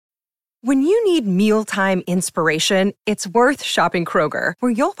When you need mealtime inspiration, it's worth shopping Kroger,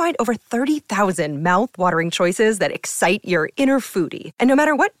 where you'll find over 30,000 mouth-watering choices that excite your inner foodie. And no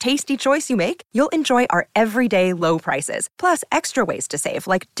matter what tasty choice you make, you'll enjoy our everyday low prices, plus extra ways to save,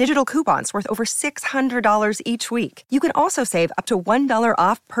 like digital coupons worth over $600 each week. You can also save up to $1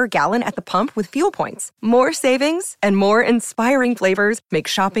 off per gallon at the pump with fuel points. More savings and more inspiring flavors make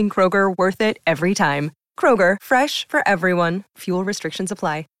shopping Kroger worth it every time. Kroger, fresh for everyone. Fuel restrictions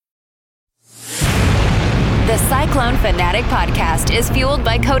apply. The Cyclone Fanatic podcast is fueled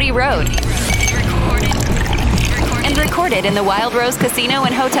by Cody Road and recorded in the Wild Rose Casino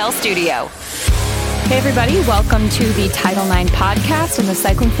and Hotel Studio. Hey everybody, welcome to the Title IX podcast and the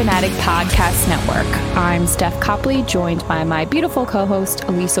Cyclone Fanatic Podcast Network. I'm Steph Copley, joined by my beautiful co-host,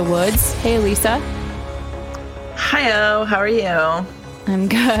 Elisa Woods. Hey Elisa. Hi-oh, how are you? I'm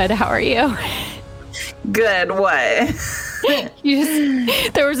good, how are you? Good, what?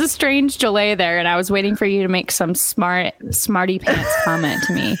 There was a strange delay there, and I was waiting for you to make some smarty pants comment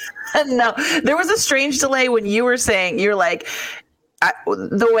to me. No, there was a strange delay when you were saying, you're like,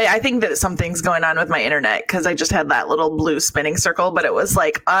 the way I think that something's going on with my internet, because I just had that little blue spinning circle, but it was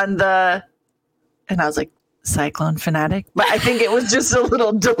like on the, and I was like, Cyclone Fanatic, but I think it was just a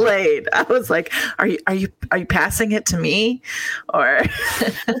little delayed. I was like, are you passing it to me, or?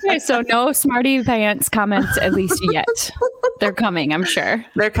 Okay, so no smarty pants comments, at least yet. They're coming, I'm sure.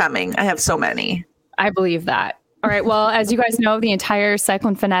 They're coming. I have so many. I believe that. All right. Well, as you guys know, the entire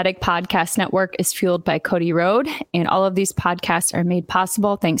Cyclone Fanatic Podcast Network is fueled by Cody Road, and all of these podcasts are made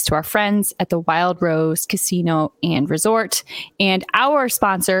possible thanks to our friends at the Wild Rose Casino and Resort, and our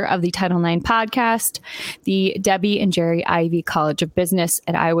sponsor of the Title IX podcast, the Debbie and Jerry Ivy College of Business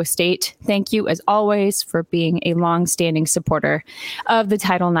at Iowa State. Thank you, as always, for being a long-standing supporter of the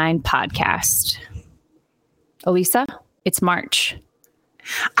Title IX podcast. Elisa, it's March.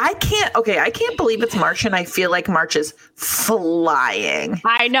 I can't believe it's March, and I feel like March is flying.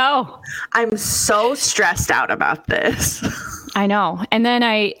 I know. I'm so stressed out about this. I know. And then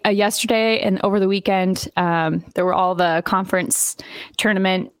yesterday and over the weekend, there were all the conference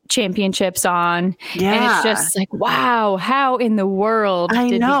tournament championships on. Yeah. And it's just like, wow, how in the world I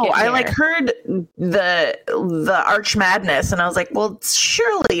did know. we get I here? heard the Arch Madness, and I was like, well,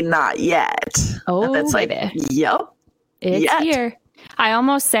 surely not yet. Oh, and it's like, yep. It's here. I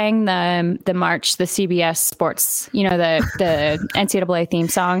almost sang the March, the CBS Sports, the NCAA theme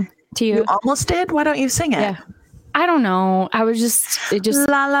song to you. You almost did? Why don't you sing it? Yeah. I don't know. It just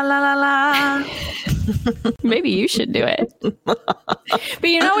la la la la la. Maybe you should do it. But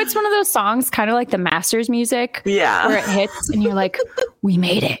it's one of those songs, kind of like the Masters music. Yeah. Where it hits and you're like, we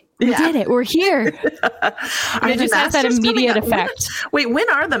made it. We did it. We're here. It just has that immediate effect. When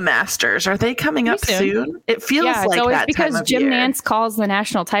are the Masters? Are they coming up soon? It feels like it's always that because time of Jim year. Nance calls the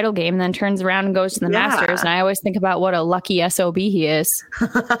national title game and then turns around and goes to the Masters. And I always think about what a lucky SOB he is.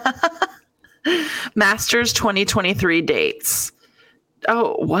 Masters 2023 dates.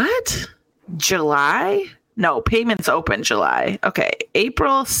 Oh, what? July? No, payments open July. Okay.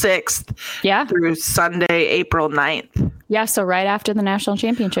 April 6th through Sunday, April 9th. Yeah, so right after the national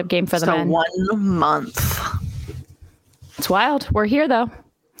championship game for the men. 1 month. It's wild. We're here, though.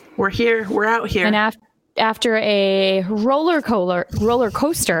 We're here. We're out here. And after a roller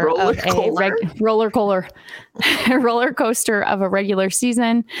coaster of a regular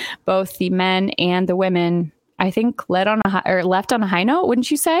season, both the men and the women, I think, left on a high note, wouldn't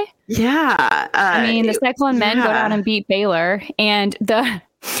you say? Yeah. The Cyclone men go down and beat Baylor, and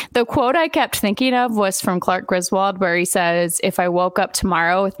the quote I kept thinking of was from Clark Griswold, where he says, if I woke up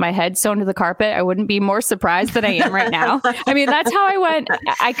tomorrow with my head sewn to the carpet, I wouldn't be more surprised than I am right now. That's how I went.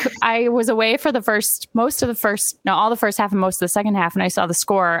 I was away for all the first half and most of the second half, and I saw the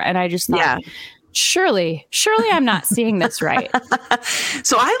score, and I just thought, surely I'm not seeing this right.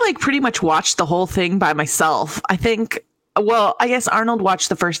 So I pretty much watched the whole thing by myself. I guess Arnold watched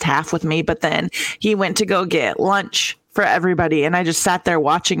the first half with me, but then he went to go get lunch for everybody, and I just sat there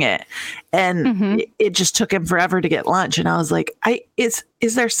watching it, and it just took him forever to get lunch, and I was like, is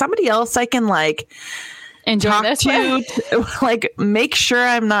there somebody else I can enjoy talk this to, make sure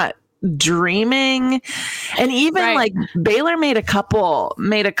I'm not dreaming? And even Baylor made a couple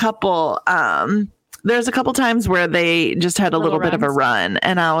there's a couple times where they just had a little bit of a run,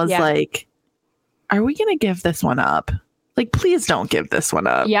 and I was like, are we gonna give this one up? Please don't give this one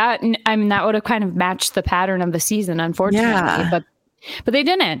up. Yeah, that would have kind of matched the pattern of the season, unfortunately. Yeah. But they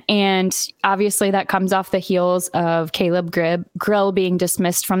didn't. And obviously that comes off the heels of Caleb Grill being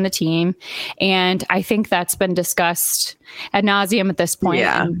dismissed from the team. And I think that's been discussed ad nauseum at this point.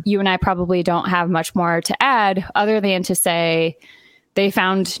 Yeah. And you and I probably don't have much more to add other than to say they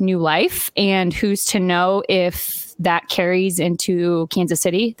found new life, and who's to know if that carries into Kansas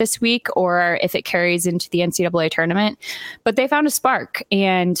City this week or if it carries into the NCAA tournament. But they found a spark,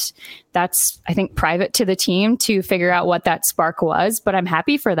 and that's, I think, private to the team to figure out what that spark was. But I'm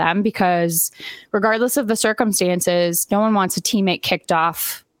happy for them because regardless of the circumstances, no one wants a teammate kicked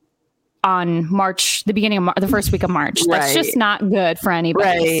off on the first week of March. That's just not good for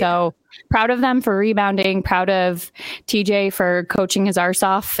anybody. So proud of them for rebounding, proud of TJ for coaching his arse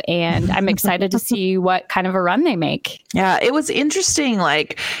off. And I'm excited to see what kind of a run they make. Yeah, it was interesting.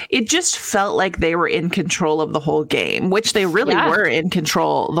 Like, it just felt like they were in control of the whole game, which they really were in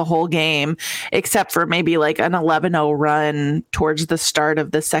control the whole game, except for maybe like an 11-0 run towards the start of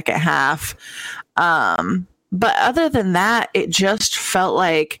the second half. But other than that, it just felt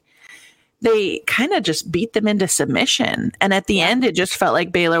like they kind of just beat them into submission. And at the end, it just felt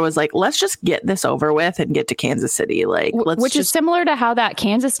like Baylor was like, let's just get this over with and get to Kansas City. Like, which is similar to how that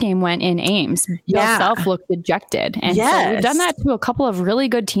Kansas game went in Ames. Bill Self looked dejected. And so we've done that to a couple of really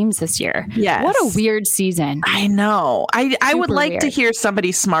good teams this year. Yes. What a weird season. I know. I would like to hear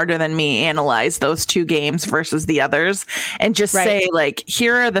somebody smarter than me analyze those two games versus the others and just say, like,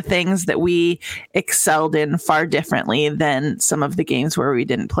 here are the things that we excelled in far differently than some of the games where we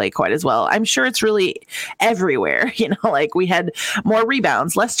didn't play quite as well. I'm sure it's really everywhere, like we had more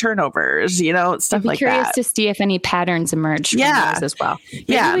rebounds, less turnovers, stuff like that. I'm curious to see if any patterns emerge from those as well.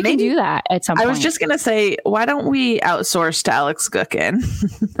 Maybe we can do that at some point. I was just going to say, why don't we outsource to Alex Gookin?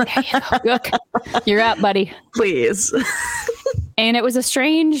 Gook, you're up, buddy. Please. And it was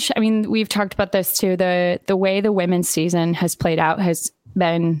we've talked about this too. The way the women's season has played out has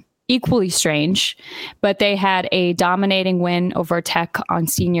been equally strange, but they had a dominating win over Tech on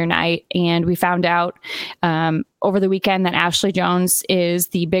senior night. And we found out over the weekend that Ashley Jones is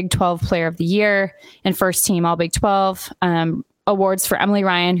the Big 12 Player of the Year and first team All Big 12. Awards for Emily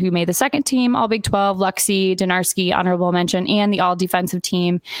Ryan, who made the second team All Big 12, Lexi Donarski, honorable mention, and the All Defensive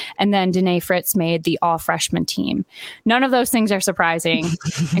team. And then Danae Fritz made the All Freshman team. None of those things are surprising.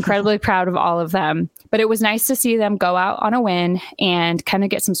 Incredibly proud of all of them. But it was nice to see them go out on a win and kind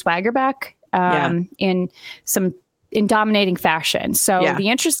of get some swagger back in dominating fashion. So the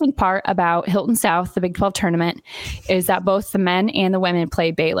interesting part about Hilton South, the Big 12 tournament, is that both the men and the women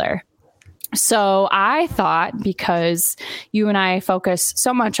play Baylor. So I thought, because you and I focus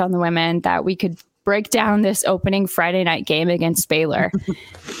so much on the women, that we could break down this opening Friday night game against Baylor.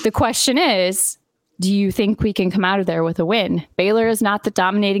 The question is, do you think we can come out of there with a win? Baylor is not the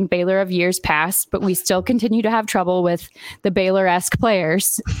dominating Baylor of years past, but we still continue to have trouble with the Baylor-esque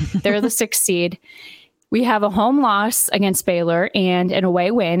players. They're the 6th seed. We have a home loss against Baylor and an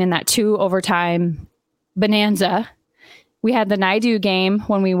away win in that 2 overtime bonanza. We had the Naidu game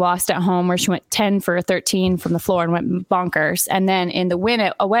when we lost at home, where she went 10 for 13 from the floor and went bonkers. And then in the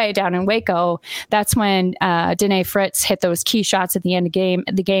win away down in Waco, that's when Danae Fritz hit those key shots at the end of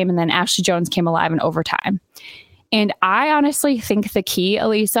the game, and then Ashley Jones came alive in overtime. And I honestly think the key,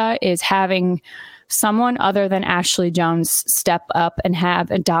 Elisa, is having someone other than Ashley Jones step up and have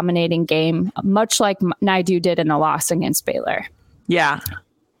a dominating game, much like Naidu did in the loss against Baylor. Yeah.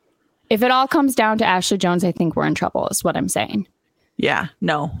 If it all comes down to Ashley Jones, I think we're in trouble, is what I'm saying. Yeah,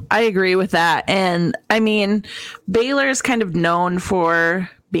 no, I agree with that. And I mean, Baylor is kind of known for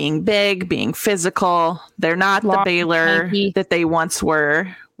being big, being physical. They're not the Baylor that they once were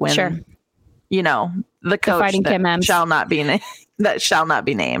when, the coach that shall not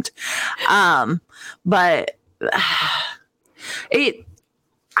be named. But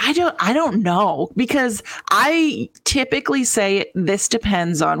I don't know, because I typically say this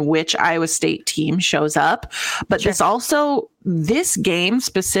depends on which Iowa State team shows up, but this game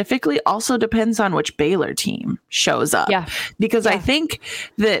specifically also depends on which Baylor team shows up. Yeah. Because I think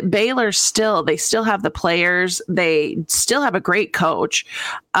that Baylor they still have the players, they still have a great coach.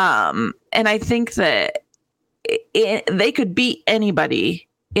 And I think that they could beat anybody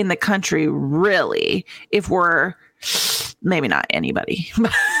in the country, really, if we're maybe not anybody,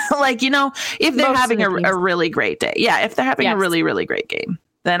 but if they're having a really great day. Yeah. If they're having a really, really great game,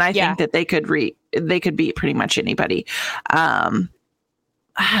 then I think that they could beat pretty much anybody. That's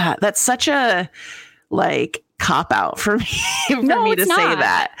such a cop out for me, say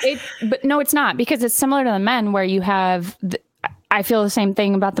that. But no, it's not, because it's similar to the men, where you have I feel the same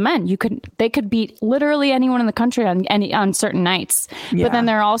thing about the men. They could beat literally anyone in the country on certain nights. Yeah. But then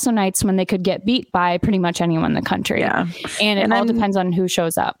there are also nights when they could get beat by pretty much anyone in the country. Yeah. And it all depends on who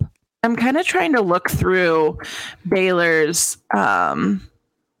shows up. I'm kind of trying to look through Baylor's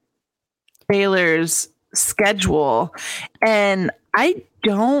schedule, and I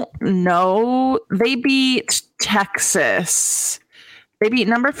don't know. They beat Texas. They beat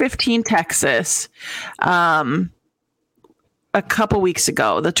number 15 Texas a couple weeks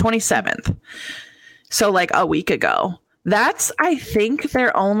ago, the 27th. So like a week ago. That's, I think,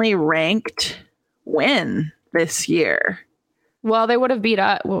 their only ranked win this year. Well, they would have beat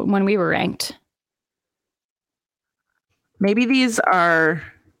us when we were ranked. Maybe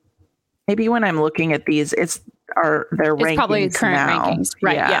when I'm looking at these, it's their rankings. It's probably current now. Rankings.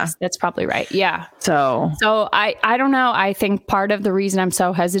 Right. Yeah. Yes, that's probably right. Yeah. So I don't know. I think part of the reason I'm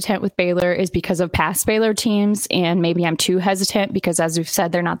so hesitant with Baylor is because of past Baylor teams. And maybe I'm too hesitant because, as we've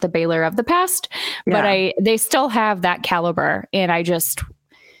said, they're not the Baylor of the past. Yeah. But they still have that caliber. And I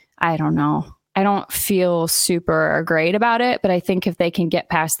don't know. I don't feel super great about it. But I think if they can get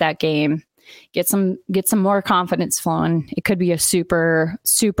past that game, get some more confidence flowing, it could be a super,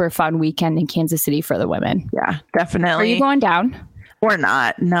 super fun weekend in Kansas City for the women. Yeah, definitely. Are you going down? Or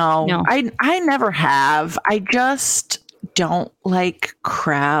not? No. I never have. I just don't like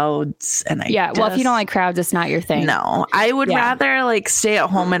crowds, and well, if you don't like crowds, it's not your thing. No, I would rather like stay at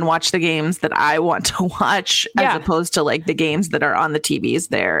home and watch the games that I want to watch as opposed to like the games that are on the TVs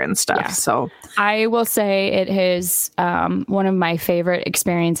there and stuff. Yeah. So I will say it is one of my favorite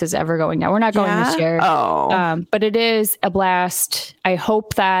experiences ever going down. We're not going this year, but it is a blast. I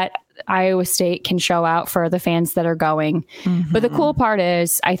hope that Iowa State can show out for the fans that are going. Mm-hmm. But the cool part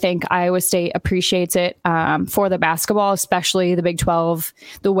is, I think Iowa State appreciates it for the basketball, especially the Big 12,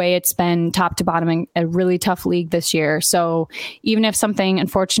 the way it's been top to bottom in a really tough league this year. So even if something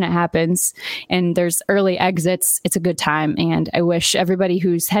unfortunate happens and there's early exits, it's a good time. And I wish everybody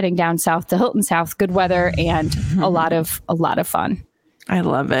who's heading down south to Hilton South good weather and a lot of fun. I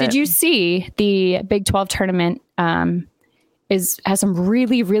love it. Did you see the Big 12 tournament has some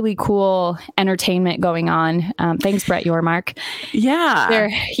really, really cool entertainment going on. Thanks, Brett Yormark.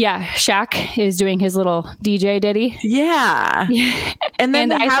 Yeah. Shaq is doing his little DJ ditty. Yeah. And then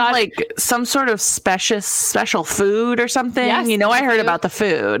they have like some sort of special food or something. Yes, I heard about the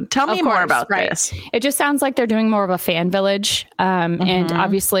food. Tell me more about this. It just sounds like they're doing more of a fan village. And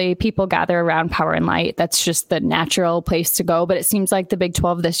obviously people gather around Power and Light. That's just the natural place to go. But it seems like the Big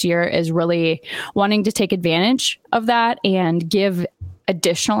 12 this year is really wanting to take advantage of that and give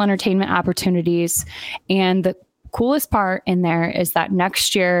additional entertainment opportunities. And the coolest part in there is that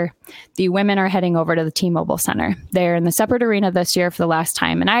next year, the women are heading over to the T-Mobile Center. They're in the separate arena this year for the last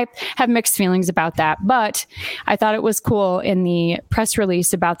time. And I have mixed feelings about that, but I thought it was cool in the press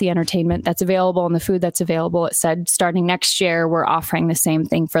release about the entertainment that's available and the food that's available. It said, starting next year, we're offering the same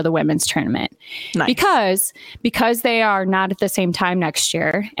thing for the women's tournament. Nice. Because they are not at the same time next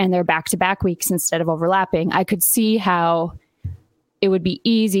year and they're back-to-back weeks instead of overlapping, I could see how it would be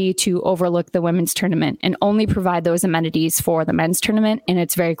easy to overlook the women's tournament and only provide those amenities for the men's tournament. And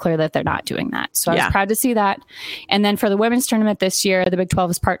it's very clear that they're not doing that. So I was proud to see that. And then for the women's tournament this year, the Big 12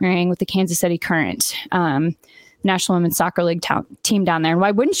 is partnering with the Kansas City Current, National Women's Soccer League team down there. And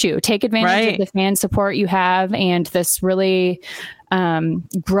why wouldn't you take advantage of the fan support you have and this really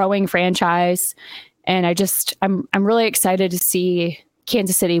growing franchise? And I'm really excited to see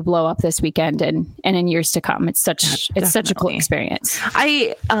Kansas City blow up this weekend and in years to come. It's such a cool experience.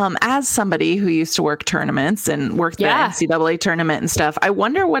 I, as somebody who used to work tournaments and worked the NCAA tournament and stuff, I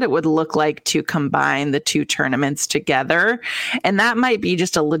wonder what it would look like to combine the two tournaments together. And that might be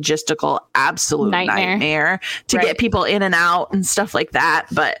just a logistical absolute nightmare to get people in and out and stuff like that.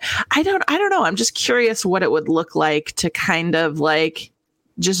 But I don't know. I'm just curious what it would look like to kind of like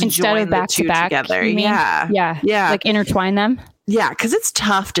just join the two together. Yeah. Like intertwine them. Yeah, because it's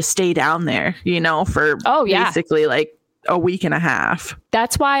tough to stay down there, for basically like a week and a half.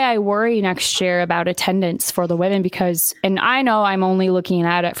 That's why I worry next year about attendance for the women and I know I'm only looking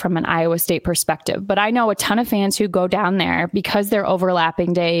at it from an Iowa State perspective, but I know a ton of fans who go down there because they're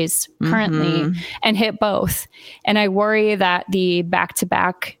overlapping days currently and hit both. And I worry that the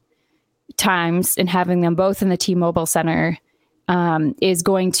back-to-back times and having them both in the T-Mobile Center is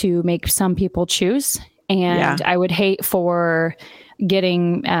going to make some people choose. And I would hate for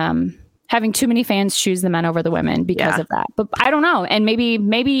having too many fans choose the men over the women because of that. But I don't know. And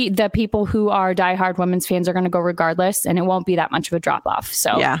maybe the people who are diehard women's fans are going to go regardless, and it won't be that much of a drop off.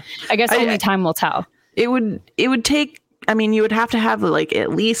 So I guess only time will tell. It would take, you would have to have like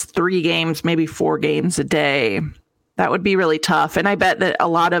at least 3 games, maybe 4 games a day. That would be really tough. And I bet that a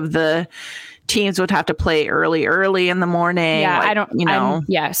lot of the teams would have to play early in the morning. Yeah,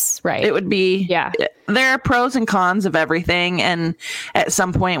 yes, right. It would be, there are pros and cons of everything. And at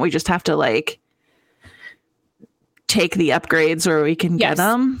some point we just have to like take the upgrades where we can get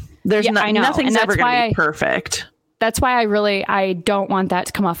them. Nothing's ever going to be perfect. that's why I don't want that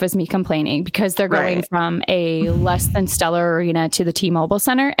to come off as me complaining, because they're going from a less than stellar arena to the T-Mobile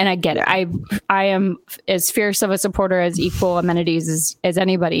Center. And I get it. I am as fierce of a supporter as equal amenities as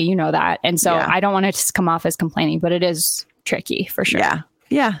anybody, you know that. And so I don't want it to come off as complaining, but it is tricky for sure. Yeah.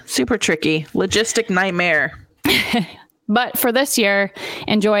 Yeah. Super tricky. Logistic nightmare. But for this year,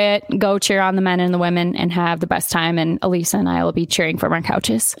 enjoy it. Go cheer on the men and the women and have the best time. And Elisa and I will be cheering from our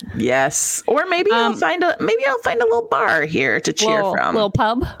couches. Yes. Or maybe I'll find a little bar here to cheer from. Little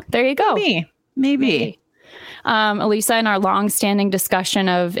pub. There you go. Maybe. Elisa, in our long-standing discussion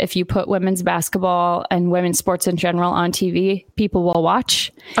of if you put women's basketball and women's sports in general on TV, people will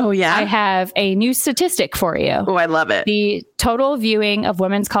watch. Oh, yeah? I have a new statistic for you. Oh, I love it. The total viewing of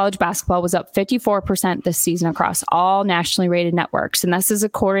women's college basketball was up 54% this season across all nationally rated networks. And this is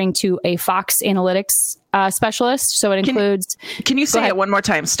according to a Fox Analytics specialist. So it includes... Can you say it one more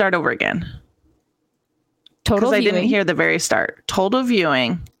time? Start over again. Total viewing. Because I didn't hear the very start. Total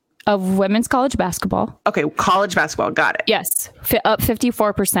viewing... of women's college basketball. Okay, college basketball. Got it. Yes, up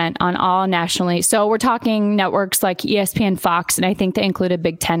 54% on all nationally. So we're talking networks like ESPN, Fox, and I think they included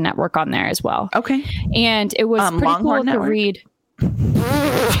Big Ten Network on there as well. Okay. And it was pretty Longhorn cool Network? to read.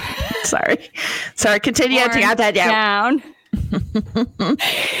 Sorry. Continue to add that down.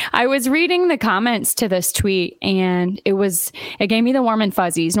 I was reading the comments to this tweet and it gave me the warm and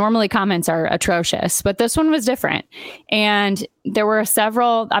fuzzies. Normally comments are atrocious, but this one was different. And there were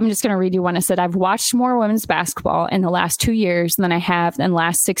several, I'm just going to read you one. It said, I've watched more women's basketball in the last 2 years than I have in the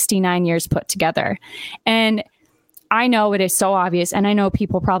last 69 years put together. And I know it is so obvious. And I know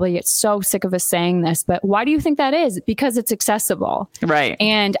people probably get so sick of us saying this, but why do you think that is? Because it's accessible. Right.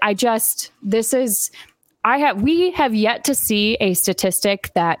 And we have yet to see a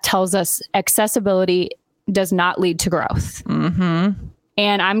statistic that tells us accessibility does not lead to growth. Mm-hmm.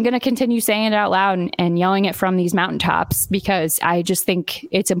 And I'm going to continue saying it out loud and yelling it from these mountaintops because I just think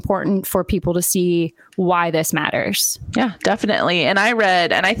it's important for people to see why this matters. Yeah, definitely. And I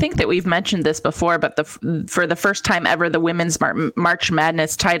read, and I think that we've mentioned this before, but for the first time ever, the Women's March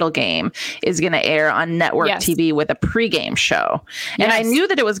Madness title game is going to air on network TV with a pregame show. And I knew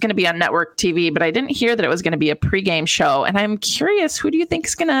that it was going to be on network TV, but I didn't hear that it was going to be a pregame show. And I'm curious, who do we think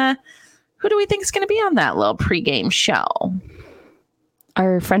is going to be on that little pregame show?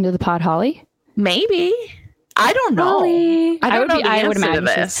 Our friend of the pod, Holly? Maybe. I don't know. Holly. I don't know the answer to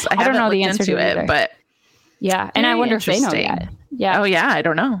this. I don't know the answer to it, but yeah. And I wonder if they know yet. Yeah. Oh yeah. I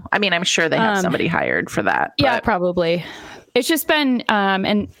don't know. I mean, I'm sure they have somebody hired for that. Yeah, probably. It's just been,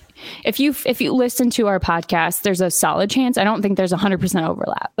 and if you listen to our podcast, there's a solid chance, I don't think there's 100%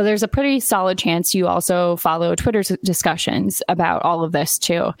 overlap, but there's a pretty solid chance you also follow Twitter discussions about all of this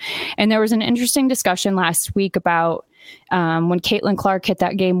too. And there was an interesting discussion last week about when Caitlin Clark hit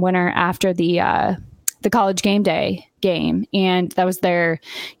that game winner after the College Game Day game, and that was their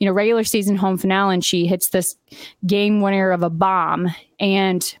regular season home finale, and she hits this game winner of a bomb.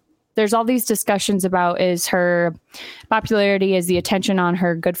 And there's all these discussions about, is her popularity, is the attention on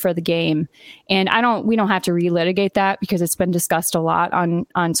her good for the game? And we don't have to relitigate that because it's been discussed a lot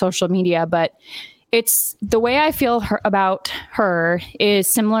on social media, but it's the way I feel about her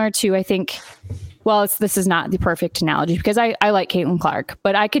is similar to, I think, this is not the perfect analogy because I like Caitlin Clark,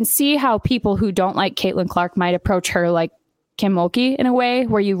 but I can see how people who don't like Caitlin Clark might approach her like Kim Mulkey in a way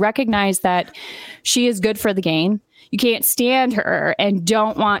where you recognize that she is good for the game. You can't stand her and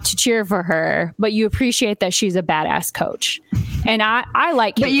don't want to cheer for her, but you appreciate that she's a badass coach. And I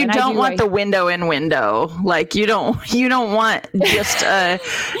like Caitlin. But you don't want the window in window. Like you don't want just a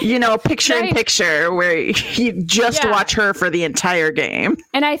picture in picture where you just watch her for the entire game.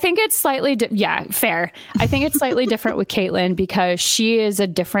 And I think it's slightly fair. I think it's slightly different with Caitlin because she is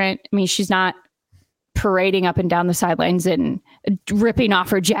she's not parading up and down the sidelines and ripping off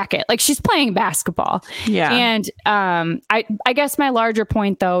her jacket. Like she's playing basketball. Yeah. And I guess my larger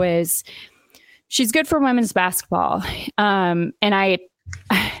point though is she's good for women's basketball. And I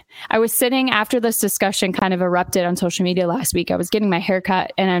was sitting after this discussion kind of erupted on social media last week. I was getting my hair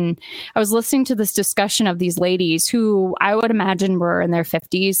cut and I was listening to this discussion of these ladies who I would imagine were in their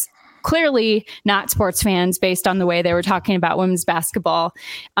 50s. Clearly not sports fans based on the way they were talking about women's basketball.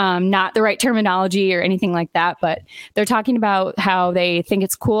 Not the right terminology or anything like that, but they're talking about how they think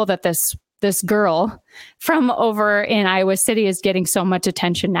it's cool that this girl from over in Iowa City is getting so much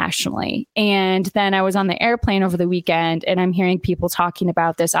attention nationally. And then I was on the airplane over the weekend and I'm hearing people talking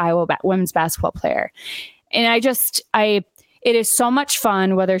about this Iowa women's basketball player. And it is so much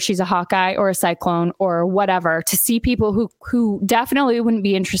fun, whether she's a Hawkeye or a Cyclone or whatever, to see people who definitely wouldn't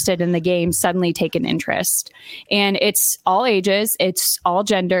be interested in the game suddenly take an interest. And it's all ages, it's all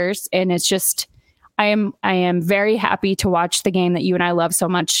genders, and it's just, I am very happy to watch the game that you and I love so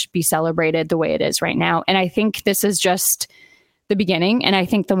much be celebrated the way it is right now. And I think this is just the beginning. And I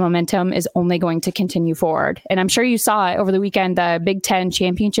think the momentum is only going to continue forward. And I'm sure you saw it over the weekend, the Big Ten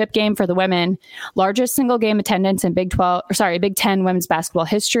championship game for the women, largest single game attendance in Big Ten women's basketball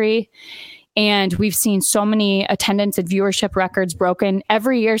history. And we've seen so many attendance and viewership records broken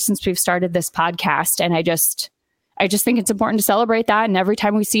every year since we've started this podcast. And I just think it's important to celebrate that. And every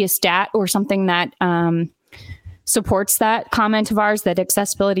time we see a stat or something that supports that comment of ours that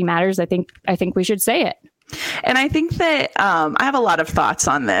accessibility matters, I think we should say it. And I think that I have a lot of thoughts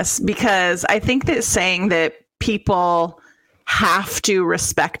on this, because I think that saying that people have to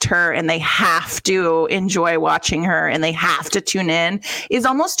respect her and they have to enjoy watching her and they have to tune in is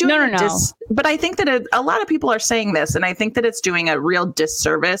almost doing no. But I think that a lot of people are saying this, and I think that it's doing a real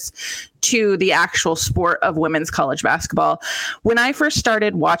disservice to the actual sport of women's college basketball. When I first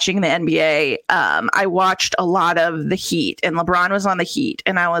started watching the NBA, I watched a lot of the Heat, and LeBron was on the Heat.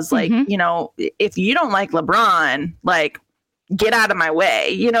 And I was like, you know, if you don't like LeBron, like, get out of my way.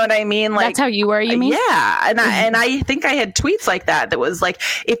 You know what I mean? Like, that's how you were, you mean? Yeah. And I think I had tweets like that was like,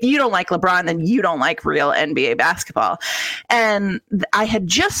 if you don't like LeBron, then you don't like real NBA basketball. And I had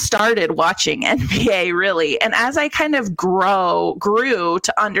just started watching NBA, really. And as I kind of grew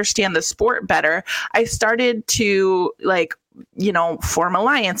to understand the sport better, I started to form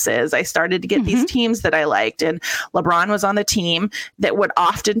alliances. I started to get these teams that I liked. And LeBron was on the team that would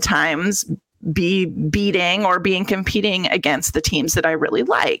oftentimes be beating or being competing against the teams that I really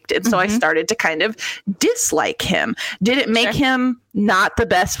liked. And so I started to kind of dislike him. Did it make him not the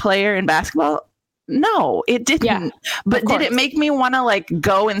best player in basketball? No, it didn't. Yeah, but did it make me want to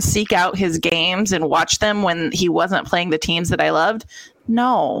go and seek out his games and watch them when he wasn't playing the teams that I loved?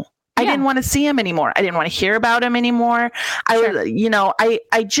 No. I didn't want to see him anymore. I didn't want to hear about him anymore.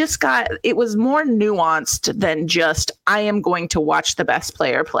 I just got, it was more nuanced than just, I am going to watch the best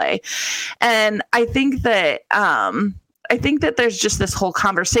player play. And I think that, there's just this whole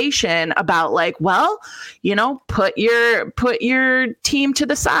conversation about put your team to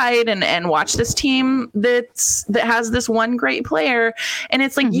the side and watch this team that has this one great player. And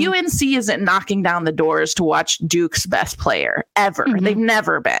it's like UNC isn't knocking down the doors to watch Duke's best player ever. They've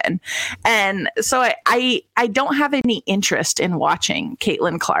never been. And so I don't have any interest in watching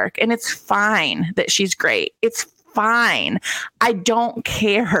Caitlin Clark, and it's fine that she's great. It's fine. I don't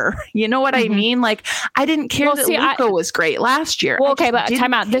care. You know what I mean? I didn't care that Luka was great last year. Well, okay, but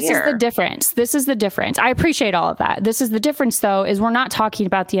time out. This is the difference. I appreciate all of that. This is the difference, though, is we're not talking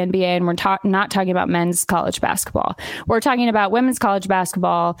about the NBA, and we're not talking about men's college basketball. We're talking about women's college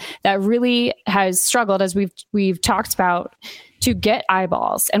basketball that really has struggled, as we've talked about, to get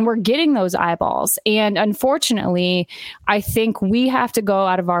eyeballs, and we're getting those eyeballs. And unfortunately, I think we have to go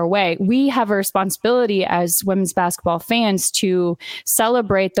out of our way. We have a responsibility as women's basketball fans to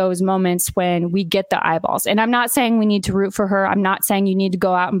celebrate those moments when we get the eyeballs. And I'm not saying we need to root for her. I'm not saying you need to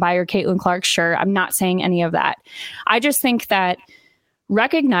go out and buy your Caitlin Clark shirt. I'm not saying any of that. I just think that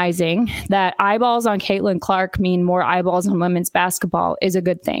recognizing that eyeballs on Caitlin Clark mean more eyeballs on women's basketball is a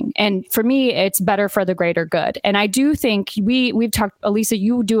good thing. And for me, it's better for the greater good. And I do think we've talked, Elisa,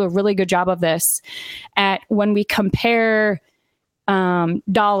 you do a really good job of this at when we compare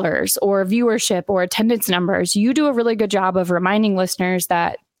dollars or viewership or attendance numbers. You do a really good job of reminding listeners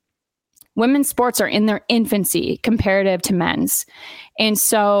that women's sports are in their infancy comparative to men's.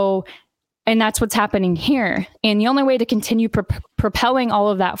 And that's what's happening here. And the only way to continue propelling all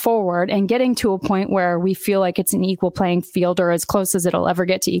of that forward and getting to a point where we feel like it's an equal playing field, or as close as it'll ever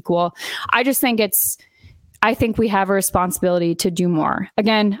get to equal, I think we have a responsibility to do more.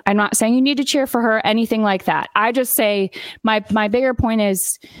 Again, I'm not saying you need to cheer for her, anything like that. I just say my bigger point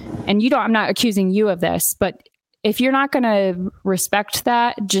is, and I'm not accusing you of this, but if you're not going to respect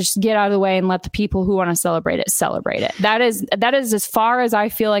that, just get out of the way and let the people who want to celebrate it. That is as far as I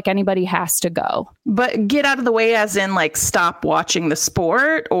feel like anybody has to go. But get out of the way as in stop watching the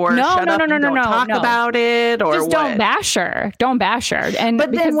sport, or shut up and don't talk about it, or just what? Don't bash her.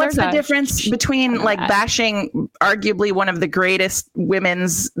 But then what's the difference between bashing arguably one of the greatest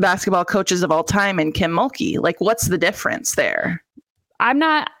women's basketball coaches of all time and Kim Mulkey? What's the difference there? I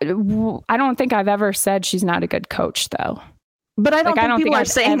don't think I've ever said she's not a good coach, though. But I don't think people are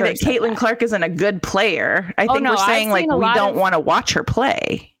saying that Caitlin Clark isn't a good player. I think we're saying we don't want to watch her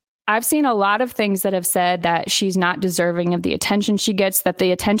play. I've seen a lot of things that have said that she's not deserving of the attention she gets, that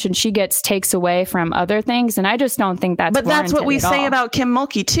the attention she gets takes away from other things. And I just don't think that's But that's what we say all. about Kim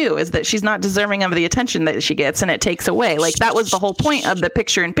Mulkey, too, is that she's not deserving of the attention that she gets and it takes away. Like, that was the whole point of the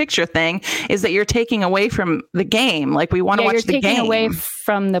picture-in-picture thing, is that you're taking away from the game. Like, we want to watch the game. You're taking away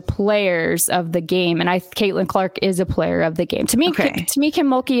from the players of the game. And Caitlin Clark is a player of the game. To me, Kim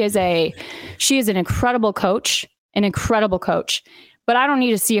Mulkey is an incredible coach, But I don't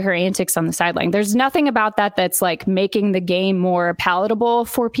need to see her antics on the sideline. There's nothing about that that's like making the game more palatable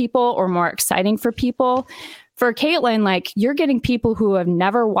for people or more exciting for people. For Caitlin, like, you're getting people who have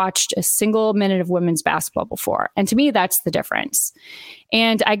never watched a single minute of women's basketball before. And to me, that's the difference.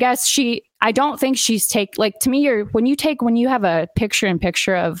 And I guess I don't think she's to me, when you have a picture in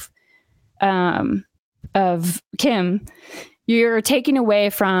picture of Kim, you're taking away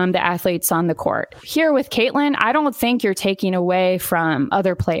from the athletes on the court. Here with Caitlin, I don't think you're taking away from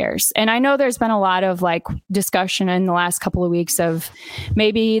other players. And I know there's been a lot of like discussion in the last couple of weeks of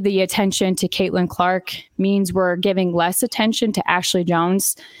maybe the attention to Caitlin Clark means we're giving less attention to Ashley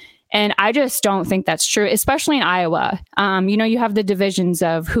Jones. And I just don't think that's true, especially in Iowa. You have the divisions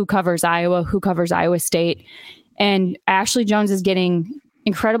of who covers Iowa, who covers Iowa State. And Ashley Jones is getting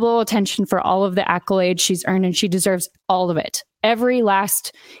incredible attention for all of the accolades she's earned, and she deserves all of it. Every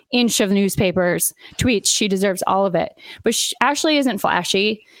last inch of newspapers, tweets, she deserves all of it. But Ashley isn't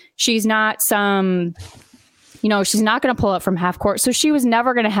flashy. She's not she's not going to pull up from half court. So she was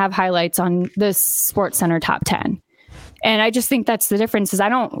never going to have highlights on the SportsCenter top 10. And I just think that's the difference is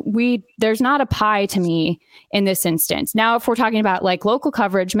there's not a pie to me in this instance. Now, if we're talking about like local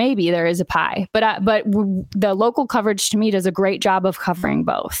coverage, maybe there is a pie, but the local coverage to me does a great job of covering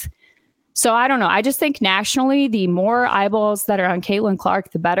both. So I don't know. I just think nationally, the more eyeballs that are on Caitlin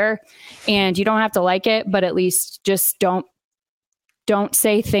Clark, the better. And you don't have to like it, but at least just don't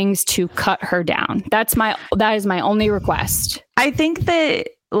say things to cut her down. That is my only request. I think that,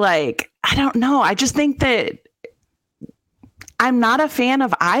 like, I don't know. I just think that I'm not a fan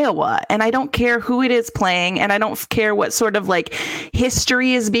of Iowa, and I don't care who it is playing, and I don't care what sort of like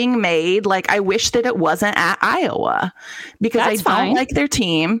history is being made. Like, I wish that it wasn't at Iowa because I don't like their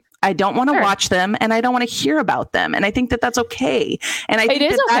team. I don't want to watch them, and I don't want to hear about them. And I think that that's okay. And I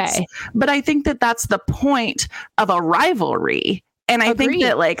think but I think that that's the point of a rivalry. And I think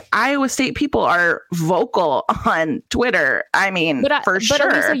that like Iowa State people are vocal on Twitter. I mean, for sure.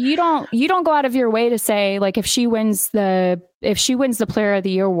 But Elisa, you don't go out of your way to say like if she wins the Player of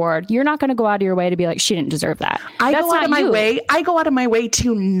the Year award, you're not going to go out of your way to be like she didn't deserve that. I go out of my way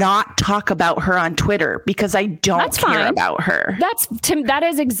to not talk about her on Twitter because I don't care about her.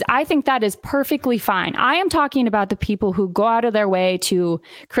 I think that is perfectly fine. I am talking about the people who go out of their way to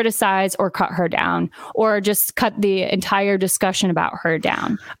criticize or cut her down or just cut the entire discussion about her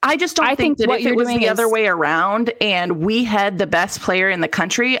down. I just don't think that if it was the other way around and we had the best player in the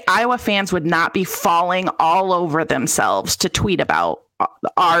country, Iowa fans would not be falling all over themselves to tweet about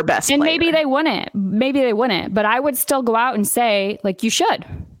our best player. And maybe they wouldn't, but I would still go out and say like, you should,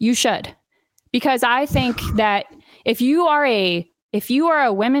 because I think that if you are a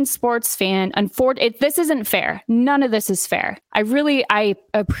women's sports fan, this isn't fair. None of this is fair. I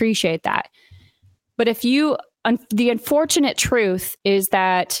appreciate that. But the unfortunate truth is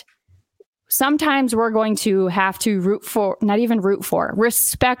that sometimes we're going to have to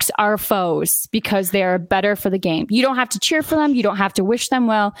respect our foes because they are better for the game. You don't have to cheer for them. You don't have to wish them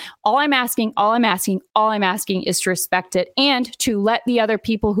well. All I'm asking is to respect it and to let the other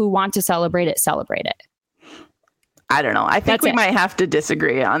people who want to celebrate it. I don't know. I think we might have to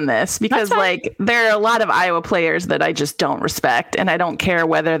disagree on this because like there are a lot of Iowa players that I just don't respect, and I don't care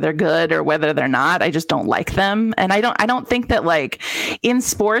whether they're good or whether they're not. I just don't like them. And I don't think that like in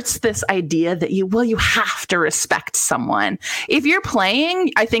sports, this idea that you have to respect someone. If you're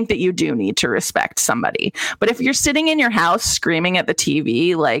playing, I think that you do need to respect somebody. But if you're sitting in your house screaming at the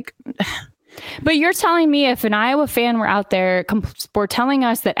TV, like But you're telling me if an Iowa fan were out there were telling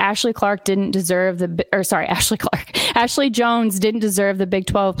us that Ashley Jones didn't deserve the Big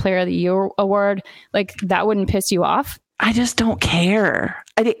 12 Player of the Year award, like that wouldn't piss you off? I just don't care.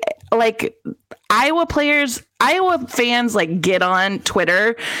 Like Iowa fans like get on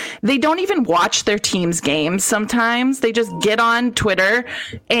Twitter. They don't even watch their team's games sometimes. They just get on Twitter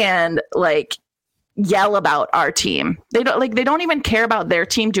and like yell about our team. They don't even care about their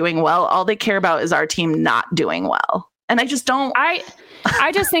team doing well. All they care about is our team not doing well. And I just don't. I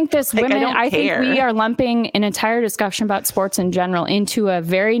just think this like, women. I think we are lumping an entire discussion about sports in general into a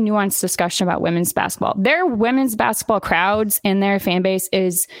very nuanced discussion about women's basketball. Their women's basketball crowds and their fan base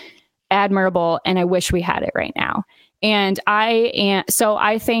is admirable, and I wish we had it right now. And I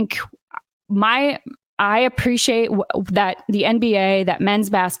think I appreciate that the NBA, that men's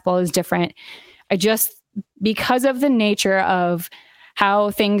basketball is different. Because of the nature of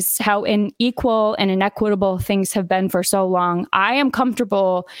how unequal and inequitable things have been for so long, I am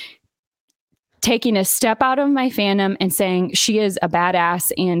comfortable taking a step out of my fandom and saying she is a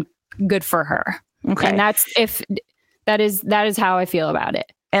badass and good for her. Okay. And that is how I feel about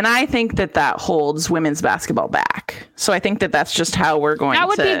it. And I think that holds women's basketball back. So I think that's just how we're going to... That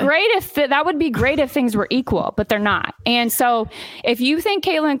would be great if things were equal, but they're not. And so if you think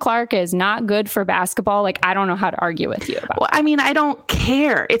Caitlin Clark is not good for basketball, like, I don't know how to argue with you about it. I mean, I don't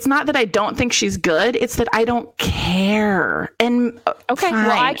care. It's not that I don't think she's good. It's that I don't care. And okay, fine.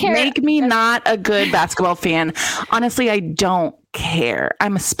 Well, I care. Make me not a good basketball fan. Honestly, I don't care.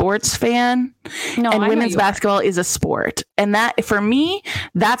 I'm a sports fan, and women's basketball is a sport. And that, for me,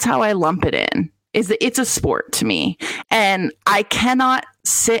 that's how I lump it in, is that it's a sport to me. And I cannot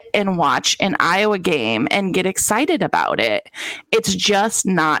sit and watch an Iowa game and get excited about it. It's just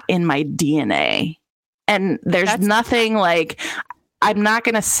not in my DNA. And there's nothing like... I'm not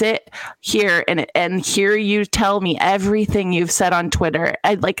going to sit here and hear you tell me everything you've said on Twitter.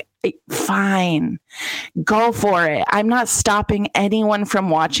 Fine, go for it. I'm not stopping anyone from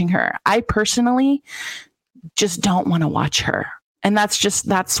watching her. I personally just don't want to watch her. And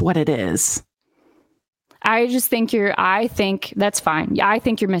that's what it is. I think that's fine. I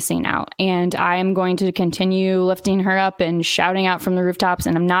think you're missing out, and I'm going to continue lifting her up and shouting out from the rooftops.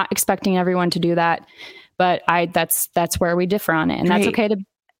 And I'm not expecting everyone to do that. But that's where we differ on it. And that's okay.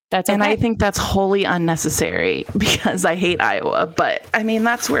 And I think that's wholly unnecessary because I hate Iowa. But I mean,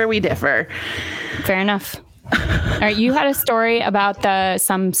 that's where we differ. Fair enough. All right. You had a story about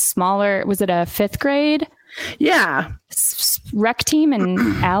some smaller, was it a 5th grade? Yeah. Rec team in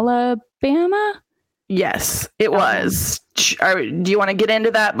Alabama? Yes, it was. Do you want to get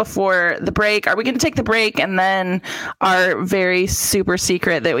into that before the break? Are we going to take the break and then our very super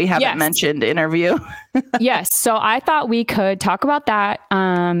secret that we haven't mentioned interview? Yes. So I thought we could talk about that,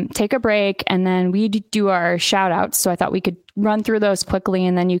 take a break, and then we do our shout outs. So I thought we could run through those quickly,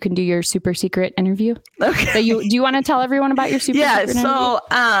 and then you can do your super secret interview. Okay. So do you want to tell everyone about your super secret interview? So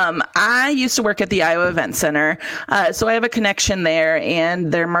I used to work at the Iowa Event Center. So I have a connection there,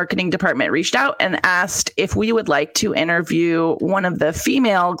 and their marketing department reached out and asked if we would like to interview one of the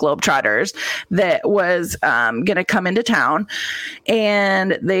female Globetrotters that was going to come into town.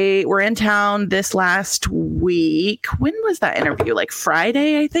 And they were in town this last week. When was that interview? Like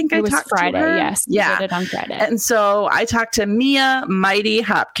Friday, I think. It was Friday, yes. Yeah. We did it on Friday. And so I talked to Mia Mighty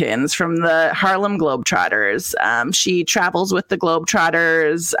Hopkins from the Harlem Globetrotters. She travels with the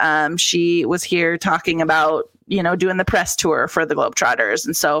Globetrotters. She was here talking about, doing the press tour for the Globetrotters.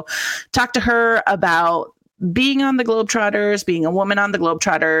 And so talked to her about being on the Globetrotters, being a woman on the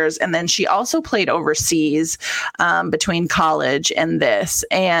Globetrotters. And then she also played overseas between college and this.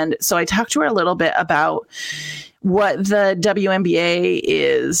 And so I talked to her a little bit about what the WNBA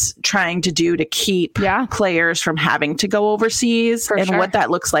is trying to do to keep players from having to go overseas what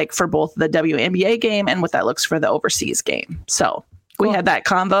that looks like for both the WNBA game and what that looks for the overseas game. So we had that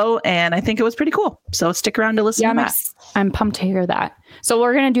convo, and I think it was pretty cool. So stick around to listen to that. I'm pumped to hear that. So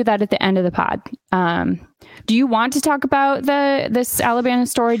we're going to do that at the end of the pod. Do you want to talk about this Alabama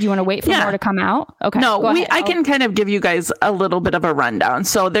story? Do you want to wait for more to come out? Okay. No, I can kind of give you guys a little bit of a rundown.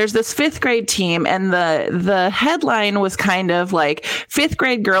 So there's this 5th grade team, and the headline was kind of like 5th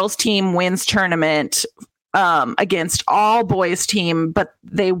grade girls team wins tournament against all boys team, but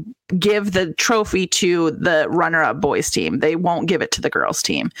they give the trophy to the runner-up boys team. They won't give it to the girls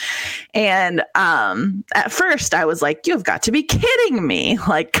team. And at first I was like, you've got to be kidding me.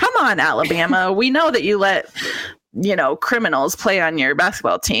 Like, come on, Alabama. We know that you let criminals play on your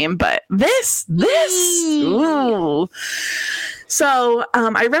basketball team, but this ooh. So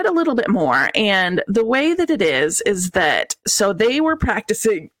I read a little bit more, and the way that it is that, so they were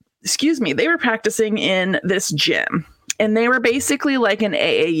practicing in this gym, and they were basically like an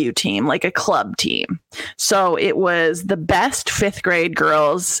AAU team, like a club team. So it was the best 5th grade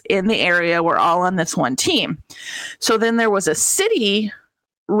girls in the area were all on this one team. So then there was a city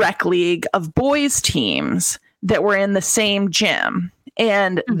rec league of boys teams that were in the same gym.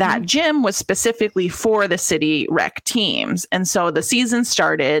 And that gym was specifically for the city rec teams. And so the season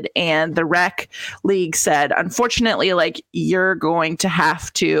started, and the rec league said, unfortunately, like, you're going to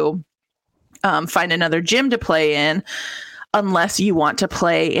have to find another gym to play in unless you want to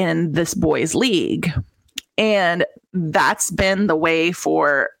play in this boys league. And that's been the way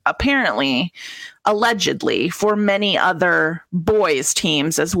for allegedly for many other boys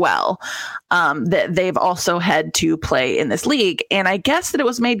teams as well, that they've also had to play in this league. And I guess that it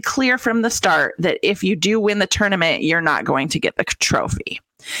was made clear from the start that if you do win the tournament, you're not going to get the trophy.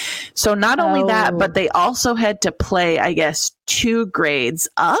 So not only that, but they also had to play, I guess, 2 grades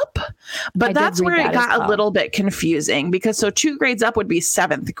up. But that's where it got a little bit confusing, because 2 grades up would be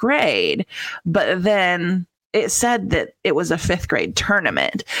 7th grade. But then it said that it was a 5th grade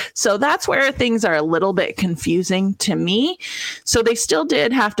tournament. So that's where things are a little bit confusing to me. So they still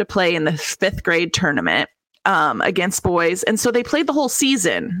did have to play in the 5th grade tournament against boys. And so they played the whole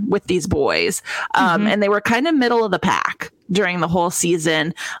season with these boys. And they were kind of middle of the pack during the whole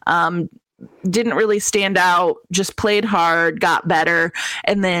season. Didn't really stand out, just played hard, got better,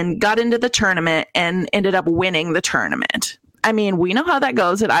 and then got into the tournament and ended up winning the tournament. I mean, we know how that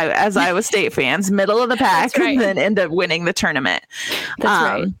goes as Iowa State fans, middle of the pack, right, and then end up winning the tournament. That's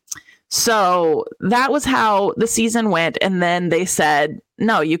right. So that was how the season went. And then they said,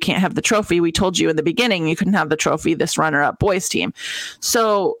 no, you can't have the trophy. We told you in the beginning you couldn't have the trophy, this runner-up boys team.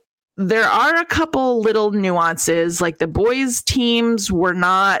 So there are a couple little nuances, like the boys teams were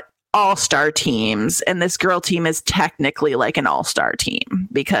not all-star teams, and this girl team is technically like an all-star team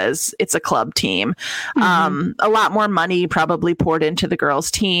because it's a club team. A lot more money probably poured into the girls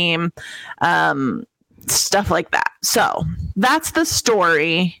team, stuff like that. So that's the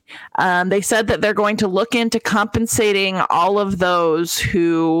story. They said that they're going to look into compensating all of those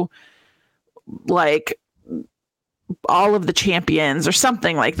who, like, all of the champions or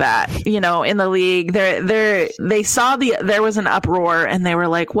something like that, in the league. They saw there was an uproar, and they were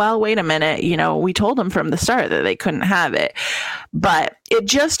like, well, wait a minute, we told them from the start that they couldn't have it. But it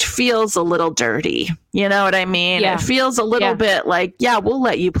just feels a little dirty. You know what I mean? Yeah. It feels a little bit like, yeah, we'll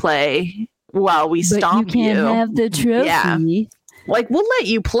let you play while we stomp you. You can't have the trophy. Yeah. Like, we'll let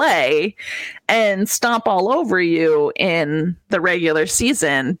you play and stomp all over you in the regular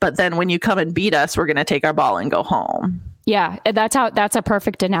season, but then when you come and beat us, we're going to take our ball and go home. Yeah, that's a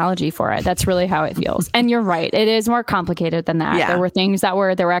perfect analogy for it. That's really how it feels. And you're right. It is more complicated than that. Yeah. There were things there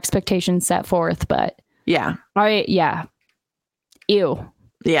were expectations set forth, but yeah. All right. Yeah. Ew.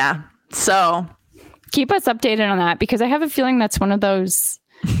 Yeah. So keep us updated on that, because I have a feeling that's one of those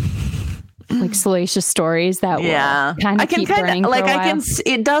like salacious stories that will kind of keep burning for a while.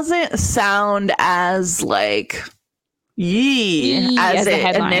 It doesn't sound as like as the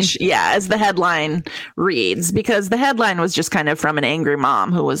headline. As the headline reads, because the headline was just kind of from an angry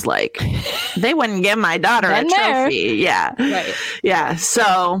mom who was like, they wouldn't give my daughter a trophy. Yeah. Right. Yeah.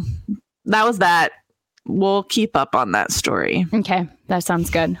 So that was that. We'll keep up on that story. Okay. That sounds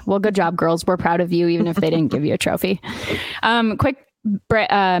good. Well, good job, girls. We're proud of you, even if they didn't give you a trophy. Quick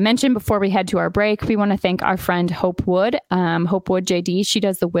mention before we head to our break, we want to thank our friend Hope Wood. Hope Wood JD, she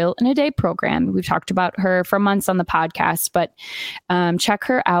does the Will in a Day program. We've talked about her for months on the podcast, but check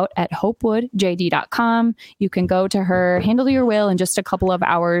her out at hopewoodjd.com. You can go to her, handle your will in just a couple of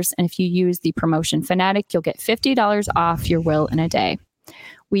hours, and if you use the promotion Fanatic, you'll get $50 off your will in a day.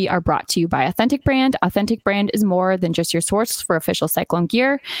 We are brought to you by Authentic Brand. Authentic Brand is more than just your source for official Cyclone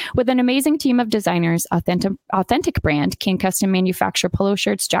gear. With an amazing team of designers, Authentic Brand can custom manufacture polo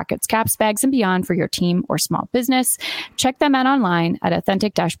shirts, jackets, caps, bags, and beyond for your team or small business. Check them out online at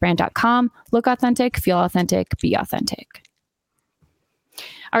authentic-brand.com. Look authentic, feel authentic, be authentic.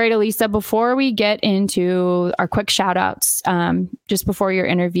 All right, Elisa, before we get into our quick shout outs, just before your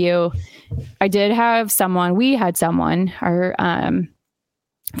interview, we had someone, our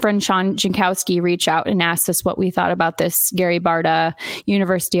friend Sean Jankowski, reach out and asked us what we thought about this Gary Barta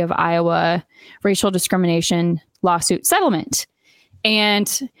University of Iowa racial discrimination lawsuit settlement.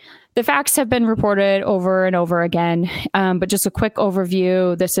 And the facts have been reported over and over again. But just a quick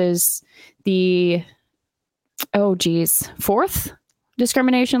overview. This is the, fourth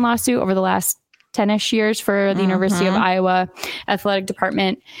discrimination lawsuit over the last 10-ish years for the University of Iowa Athletic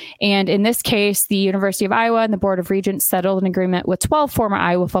Department. And in this case, the University of Iowa and the Board of Regents settled an agreement with 12 former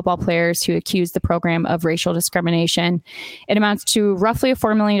Iowa football players who accused the program of racial discrimination. It amounts to roughly a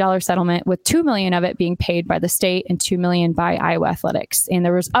 $4 million settlement, with $2 million of it being paid by the state and $2 million by Iowa Athletics. And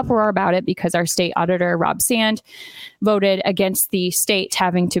there was uproar about it because our state auditor, Rob Sand, voted against the state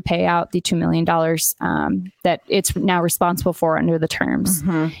having to pay out the $2 million that it's now responsible for under the terms.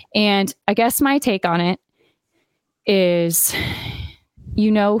 And I guess my take on it is,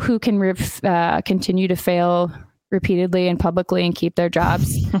 who can continue to fail repeatedly and publicly and keep their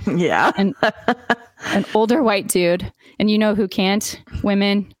jobs? Yeah. And an older white dude. And who can't?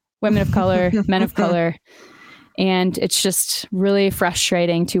 Women of color, men of color. And it's just really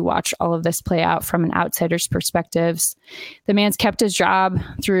frustrating to watch all of this play out from an outsider's perspectives. The man's kept his job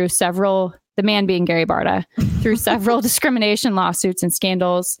through the man being Gary Barta, through several discrimination lawsuits and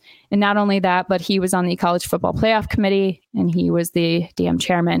scandals. And not only that, but he was on the college football playoff committee and he was the damn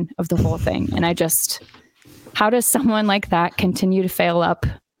chairman of the whole thing. And how does someone like that continue to fail up?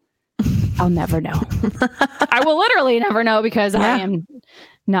 I'll never know. I will literally never know because I am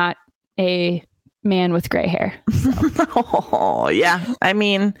not a man with gray hair. So. Oh, yeah. I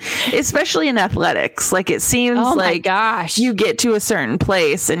mean, especially in athletics, like it seems like gosh, you get to a certain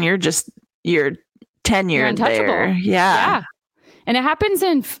place and you're tenured there. Yeah. And it happens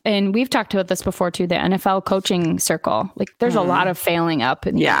and we've talked about this before too, the NFL coaching circle. Like there's a lot of failing up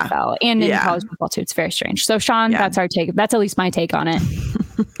in the NFL and in college football too. It's very strange. So Sean, that's our take. That's at least my take on it.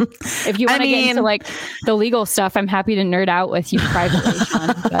 If you want to get into like the legal stuff, I'm happy to nerd out with you privately,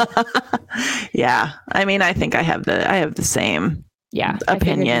 Sean. But. Yeah. I mean, I think I have the same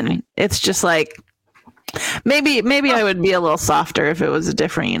opinion. It's just like, maybe I would be a little softer if it was a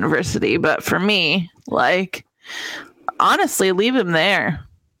different university, but for me, like, honestly, leave him there.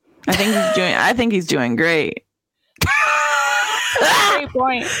 I think he's doing great. Great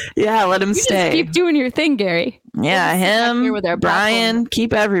point. Yeah, let him stay. Just keep doing your thing, Gary. Yeah, him, Brian,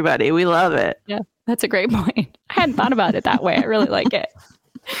 keep everybody. We love it. Yeah, that's a great point. I hadn't thought about it that way. I really like it.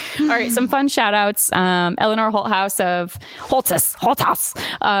 All right, some fun shout outs. Eleanor Holthouse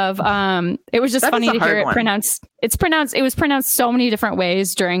it was just funny to hear it pronounced. It was pronounced so many different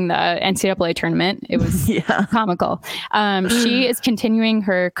ways during the NCAA tournament. It was comical. She is continuing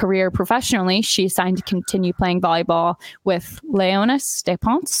her career professionally. She signed to continue playing volleyball with Leones de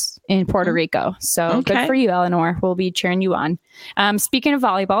Ponce in Puerto Rico. So good for you, Eleanor. We'll be cheering you on. Speaking of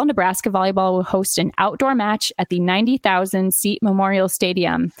volleyball, Nebraska volleyball will host an outdoor match at the 90,000 seat Memorial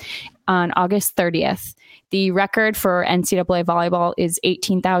Stadium on August 30th. The record for NCAA volleyball is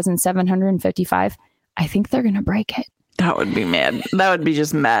 18,755. I think they're going to break it. That would be mad. That would be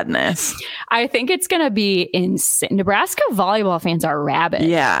just madness. I think it's going to be insane. Nebraska volleyball fans are rabid.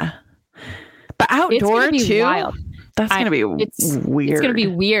 Yeah. But outdoor too? Wild. That's going to be weird. It's going to be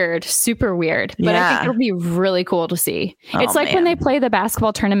weird, super weird. But I think it'll be really cool to see. It's like when they play the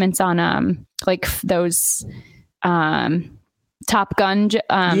basketball tournaments on like those Top Gun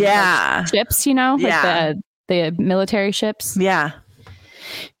like ships, you know, like the military ships. Yeah.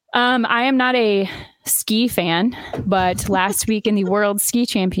 I am not a ski fan, but last week in the World Ski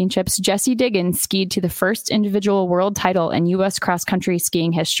Championships, Jessie Diggins skied to the first individual world title in U.S. cross-country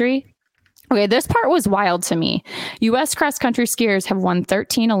skiing history. Okay, this part was wild to me. U.S. cross-country skiers have won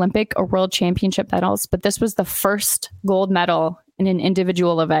 13 Olympic or World Championship medals, but this was the first gold medal in an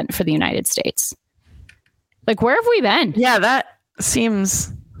individual event for the United States. Like, where have we been? Yeah, that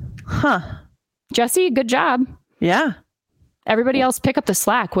seems... Jessie, good job. Yeah. Everybody else pick up the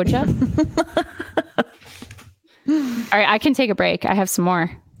slack, would you? All right, I can take a break. I have some more.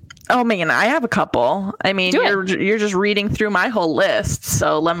 Oh, man, I have a couple. I mean, you're just reading through my whole list,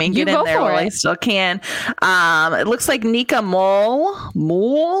 so let me get in there while I still can. It looks like Nika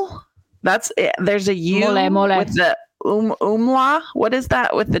Mole. That's it. There's a U with the umla. What is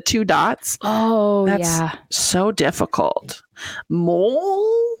that with the two dots? Oh, that's so difficult.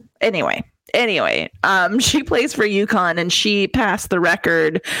 Mole. Anyway, she plays for UConn and she passed the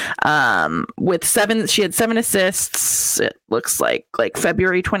record with 7. She had 7 assists. It looks like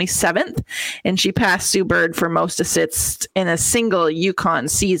February 27th, and she passed Sue Bird for most assists in a single UConn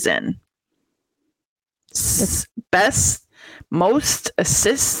season. Most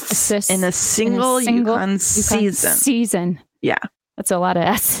assists in a single UConn season. Yeah, that's a lot of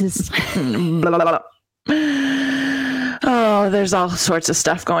S's. Oh, there's all sorts of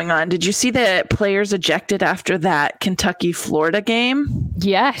stuff going on. Did you see the players ejected after that Kentucky-Florida game?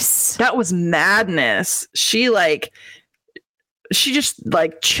 Yes. That was madness. She just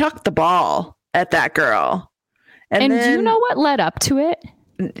chucked the ball at that girl. And then, do you know what led up to it?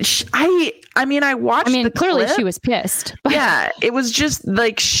 I mean, I watched the clearly clip. She was pissed. But. Yeah, it was just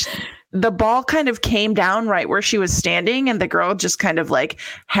like... the ball kind of came down right where she was standing, and the girl just kind of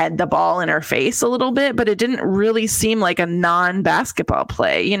had the ball in her face a little bit, but it didn't really seem like a non-basketball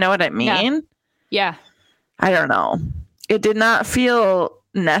play. You know what I mean? Yeah. I don't know. It did not feel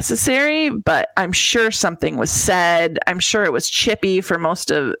necessary, but I'm sure something was said. I'm sure it was chippy for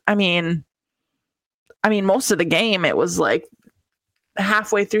most of the game. It was like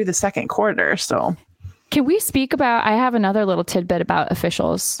halfway through the second quarter. So Can we speak about, I have another little tidbit about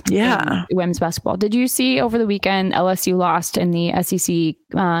officials. Yeah. In women's basketball. Did you see over the weekend, LSU lost in the SEC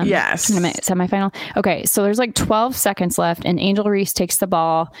tournament semifinal? Okay. So there's like 12 seconds left and Angel Reese takes the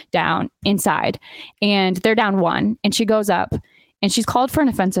ball down inside and they're down 1 and she goes up and she's called for an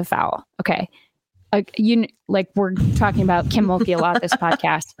offensive foul. Okay. We're talking about Kim Mulkey a lot this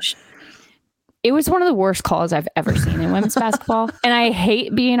podcast. It was one of the worst calls I've ever seen in women's basketball. And I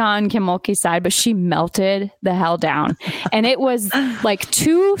hate being on Kim Mulkey's side, but she melted the hell down. And it was like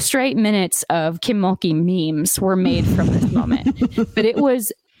 2 straight minutes of Kim Mulkey memes were made from this moment. But it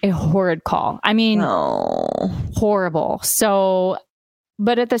was a horrid call. I mean, horrible. So,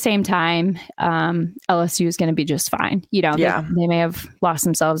 but at the same time, LSU is going to be just fine. You know, they may have lost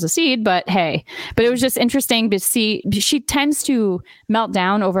themselves a seed, but hey, but it was just interesting to see. She tends to melt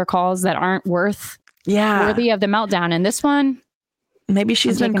down over calls that aren't worthy of the meltdown. And this one, maybe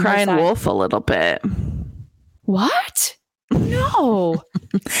she's been crying wolf a little bit. What? No.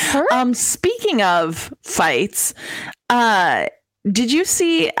 Speaking of fights, did you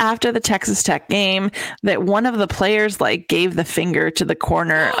see after the Texas Tech game that one of the players like gave the finger to the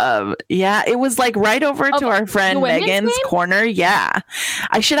corner of, it was like right over to our friend Megan's corner. Yeah.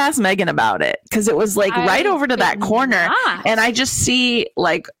 I should ask Megan about it because it was like right over to that corner. And I just see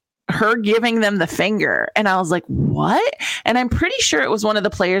like her giving them the finger. And I was like, what? And I'm pretty sure it was one of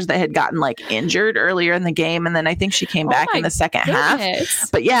the players that had gotten like injured earlier in the game. And then I think she came back in the second half.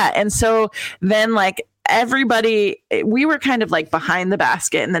 But yeah. And so then like, everybody, we were kind of like behind the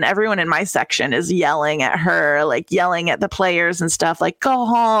basket, and then everyone in my section is yelling at her, like yelling at the players and stuff, like go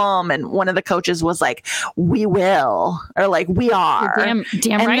home. And one of the coaches was like, we will, or like we are.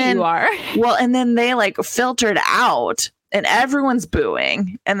 Damn right you are. Well, and then they like filtered out and everyone's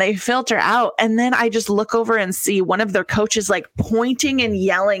booing and they filter out. And then I just look over and see one of their coaches like pointing and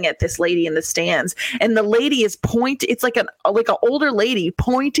yelling at this lady in the stands. And the lady is it's like an older lady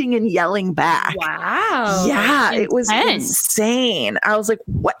pointing and yelling back. Wow. Yeah. It was insane. I was like,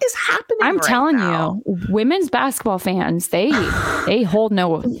 what is happening? I'm telling you, women's basketball fans, they hold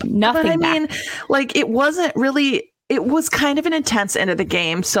nothing but I back. mean, like it wasn't really, it was kind of an intense end of the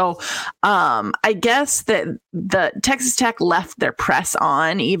game. So I guess that the Texas Tech left their press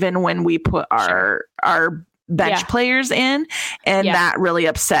on even when we put our bench players in. And that really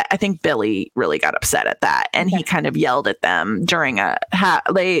upset. I think Billy really got upset at that. And he kind of yelled at them during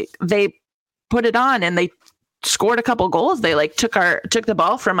they put it on and they scored a couple goals. They like took the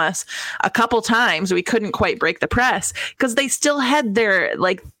ball from us a couple times. We couldn't quite break the press because they still had their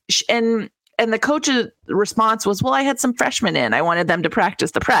like, and the coach's response was, well, I had some freshmen in. I wanted them to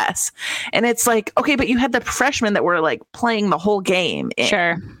practice the press. And it's like, okay, but you had the freshmen that were like playing the whole game.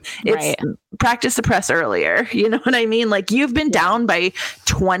 Sure. It's practice the press earlier. You know what I mean? Like you've been down by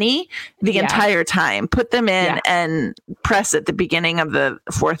 20 the entire time. Put them in and press at the beginning of the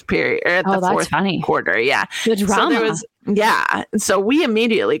fourth period or at the fourth quarter. Yeah. The drama. So we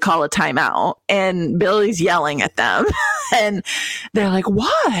immediately call a timeout and Billy's yelling at them and they're like,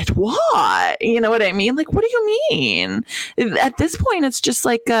 what? You know what I mean? Like, what do you mean? At this point, it's just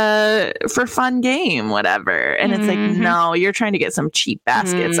like a for fun game, whatever. And it's like, no, you're trying to get some cheap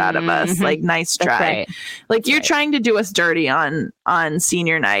baskets out of us. Like, nice try. Right. Like you're trying to do us dirty on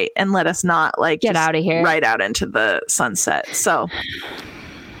senior night and let us not like get out of here right out into the sunset. So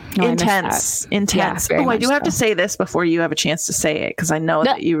intense. Yeah, I do have to say this before you have a chance to say it because I know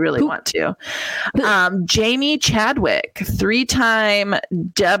that you really want to. Jamie Chadwick, 3-time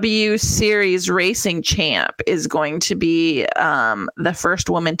W Series racing champ, is going to be the first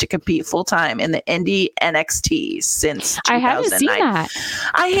woman to compete full time in the Indy NXT since 2009. I haven't seen that.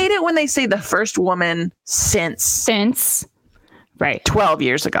 I hate it when they say the first woman since 12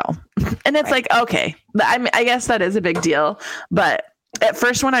 years ago, and it's like, okay, I guess that is a big deal, but at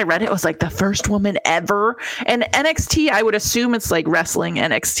first when I read it, it was like the first woman ever. And NXT, I would assume it's like wrestling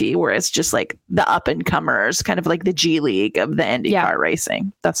NXT, where it's just like the up and comers, kind of like the G League of the IndyCar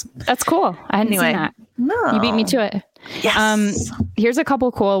racing. That's cool. I hadn't seen that. No. You beat me to it. Yes. Here's a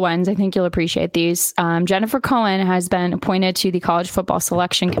couple cool ones. I think you'll appreciate these. Jennifer Cohen has been appointed to the College Football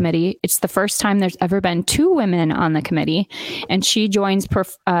Selection Committee. It's the first time there's ever been 2 women on the committee. And she joins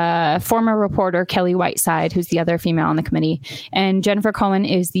former reporter Kelly Whiteside, who's the other female on the committee. And Jennifer Cohen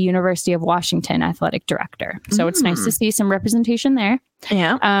is the University of Washington athletic director. So it's nice to see some representation there.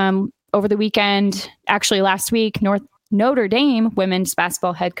 Yeah. Over the weekend, actually last week, Notre Dame women's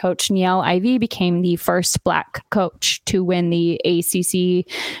basketball head coach Niele Ivey became the first Black coach to win the ACC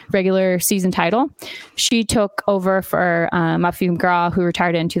regular season title. She took over for Muffy McGraw, who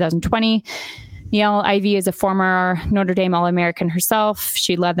retired in 2020. Niele Ivey is a former Notre Dame All-American herself.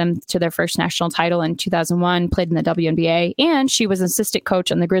 She led them to their first national title in 2001, played in the WNBA, and she was an assistant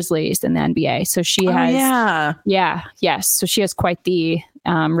coach on the Grizzlies in the NBA. So she has, yes. So she has quite the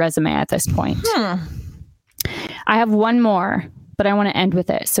resume at this point. I have one more, but I want to end with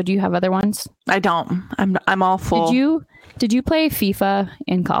it. So do you have other ones? I don't. I'm all full. Did you play FIFA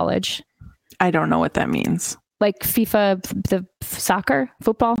in college? I don't know what that means. Like FIFA, the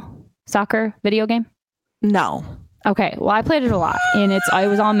soccer video game? No. Okay. Well, I played it a lot, and I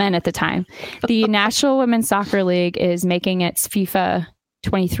was all men at the time. The National Women's Soccer League is making its FIFA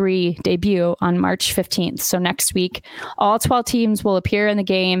 23 debut on March 15th. So next week, all 12 teams will appear in the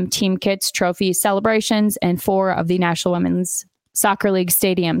game, team kits, trophies, celebrations, and 4 of the National Women's Soccer League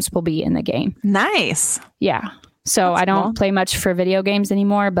stadiums will be in the game. Nice. Yeah. So I don't play much for video games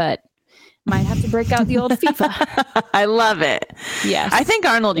anymore, but might have to break out the old FIFA. I love it. Yes. I think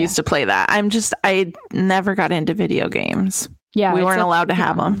Arnold used to play that. I never got into video games. Yeah. We weren't allowed to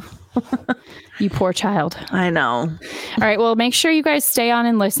have them. You poor child. I know. All right. Well, make sure you guys stay on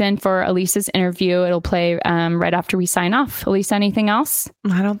and listen for Elisa's interview. It'll play right after we sign off. Elisa, anything else?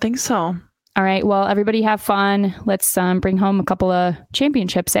 I don't think so. All right. Well, everybody have fun. Let's bring home a couple of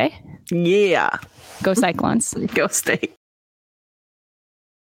championships, eh? Yeah. Go Cyclones. Go State.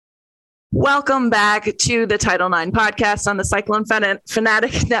 Welcome back to the Title IX podcast on the Cyclone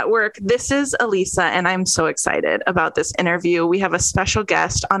Fanatic Network. This is Elisa, and I'm so excited about this interview. We have a special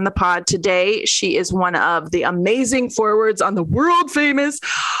guest on the pod today. She is one of the amazing forwards on the world famous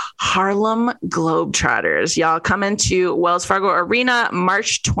Harlem Globetrotters. Y'all come into Wells Fargo Arena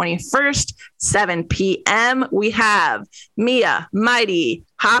March 21st, 7 p.m. We have Mia Mighty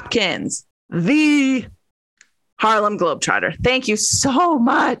Hopkins, the Harlem Globetrotter. Thank you so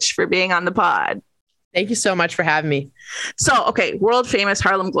much for being on the pod. Thank you so much for having me. So, okay, world famous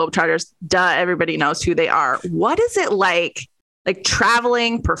Harlem Globetrotters. Duh, everybody knows who they are. What is it like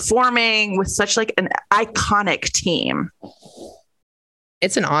traveling, performing with such like an iconic team?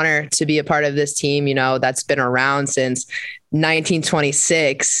 It's an honor to be a part of this team, that's been around since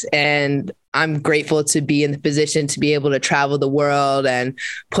 1926. And I'm grateful to be in the position to be able to travel the world and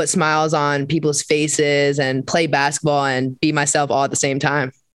put smiles on people's faces and play basketball and be myself all at the same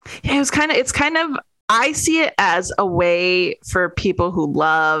time. Yeah, it's kind of, I see it as a way for people who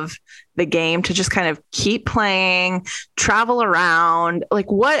love the game to just kind of keep playing, travel around.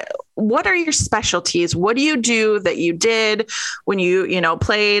 Like what are your specialties? What do you do that you did when you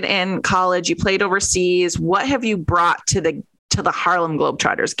played in college, you played overseas? What have you brought to the Harlem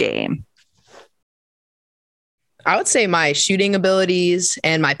Globetrotters game? I would say my shooting abilities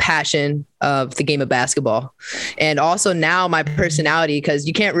and my passion of the game of basketball. And also now my personality, because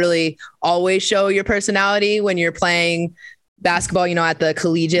you can't really always show your personality when you're playing basketball, at the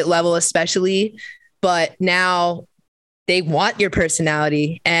collegiate level, especially. But now they want your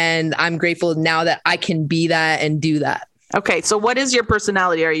personality. And I'm grateful now that I can be that and do that. Okay. So what is your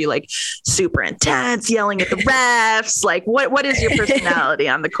personality? Are you like super intense, yelling at the refs? Like what is your personality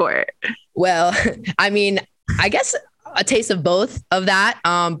on the court? Well, I guess a taste of both of that.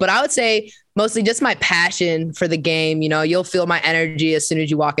 But I would say mostly just my passion for the game. You'll feel my energy as soon as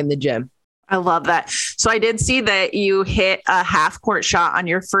you walk in the gym. I love that. So I did see that you hit a half court shot on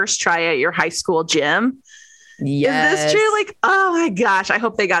your first try at your high school gym. Yes. Is this true? Like, oh my gosh. I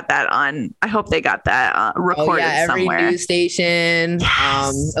hope they got that recorded somewhere. Every news station.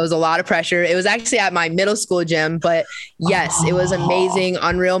 Yes. It was a lot of pressure. It was actually at my middle school gym, but yes, It was amazing,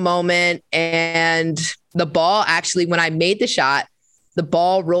 unreal moment. And the ball actually, when I made the shot, the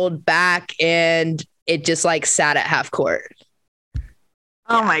ball rolled back and it just sat at half court.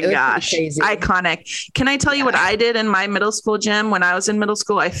 Oh my gosh. Iconic. Can I tell you what I did in my middle school gym? When I was in middle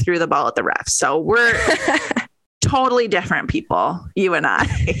school, I threw the ball at the refs. So we're totally different people, you and I.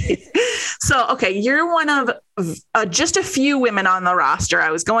 So, okay, you're one of just a few women on the roster.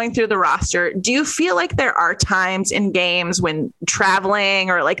 I was going through the roster. Do you feel like there are times in games when traveling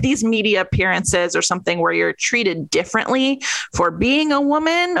or like these media appearances or something where you're treated differently for being a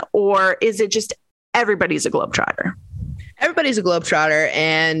woman? Or is it just everybody's a Globetrotter? Everybody's a Globetrotter.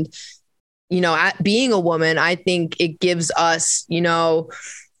 And, being a woman, I think it gives us,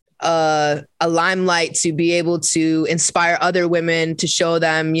 a limelight to be able to inspire other women, to show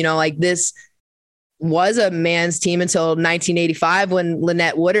them, this was a man's team until 1985 when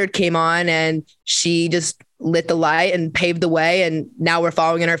Lynette Woodard came on and she just lit the light and paved the way. And now we're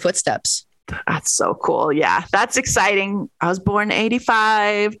following in her footsteps. That's so cool. Yeah, that's exciting. I was born in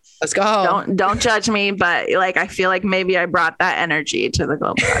 85. Let's go. Don't judge me, but like I feel like maybe I brought that energy to the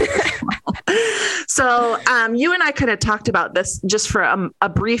Globetrotters. So you and I could have talked about this just for a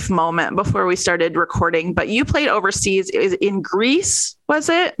brief moment before we started recording, but you played overseas in Greece, was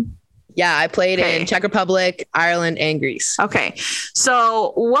it? Yeah, I played in Czech Republic, Ireland, and Greece. Okay.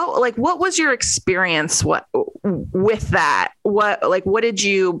 So what was your experience with that? What did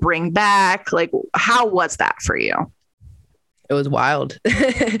you bring back? Like, how was that for you? It was wild.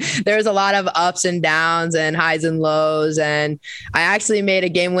 There was a lot of ups and downs and highs and lows. And I actually made a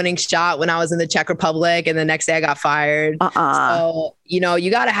game-winning shot when I was in the Czech Republic, and the next day I got fired. So, you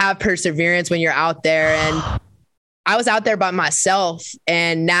got to have perseverance when you're out there. And I was out there by myself.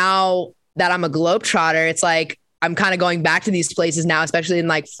 And now that I'm a Globetrotter, it's like I'm kind of going back to these places now, especially in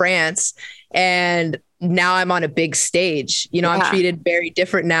like France. And now I'm on a big stage. I'm treated very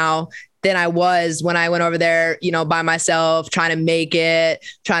different now than I was when I went over there, by myself, trying to make it,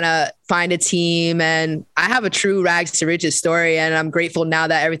 trying to find a team. And I have a true rags to riches story. And I'm grateful now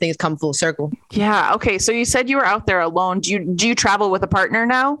that everything's come full circle. Yeah. Okay. So you said you were out there alone. Do you travel with a partner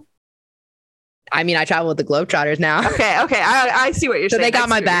now? I mean, I travel with the Globetrotters now. Okay. I see what you're saying. So they got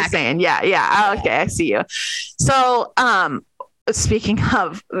my back. Yeah. Okay. I see you. So, speaking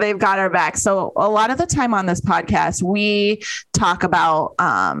of, they've got our back. So a lot of the time on this podcast, we talk about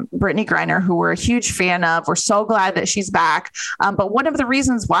Brittney Griner, who we're a huge fan of. We're so glad that she's back. But one of the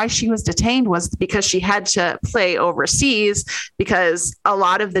reasons why she was detained was because she had to play overseas, because a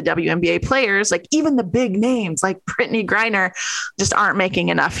lot of the WNBA players, like even the big names like Brittney Griner, just aren't making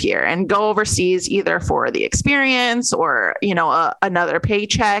enough here and go overseas either for the experience or, another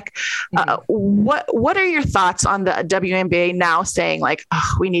paycheck. What are your thoughts on the WNBA now saying like,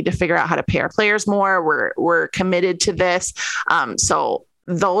 we need to figure out how to pay our players more. We're committed to this. So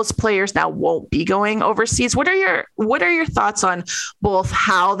those players now won't be going overseas. What are your thoughts on both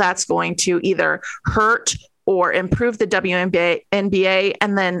how that's going to either hurt or improve the WNBA,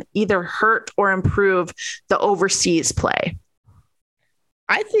 and then either hurt or improve the overseas play?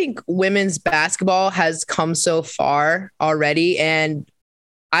 I think women's basketball has come so far already. And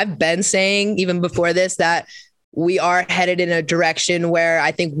I've been saying even before this that we are headed in a direction where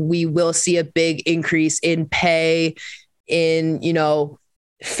I think we will see a big increase in pay, in,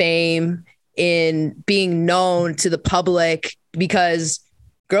 fame, in being known to the public, because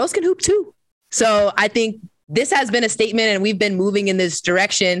girls can hoop too. So I think this has been a statement, and we've been moving in this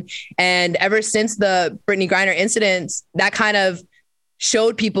direction. And ever since the Brittney Griner incidents, that kind of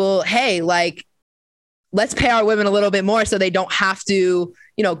showed people, hey, like, let's pay our women a little bit more so they don't have to,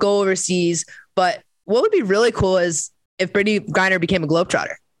 go overseas. But what would be really cool is if Brittney Griner became a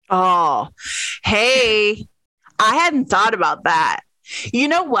Globetrotter. Oh, hey, I hadn't thought about that. You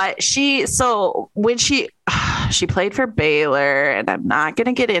know what? When she played for Baylor, and I'm not going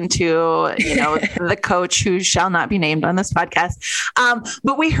to get into, the coach who shall not be named on this podcast.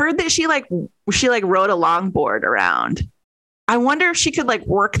 But we heard that she rode a longboard around. I wonder if she could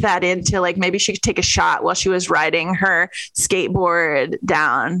work that into maybe she could take a shot while she was riding her skateboard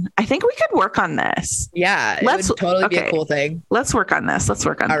down. I think we could work on this. Yeah, it would totally be a cool thing. Let's work on this.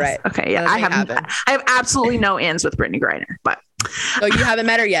 All right. Okay. Yeah. I have absolutely no ins with Brittney Griner, but. So you haven't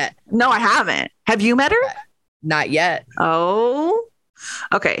met her yet? No, I haven't. Have you met her? Not yet. Oh,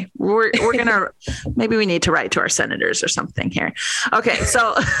 okay. We're going to, maybe we need to write to our senators or something here. Okay.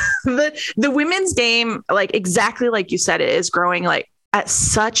 So the women's game, exactly like you said, it is growing at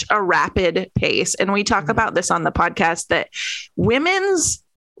such a rapid pace. And we talk about this on the podcast that women's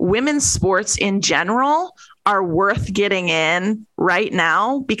sports in general are worth getting in right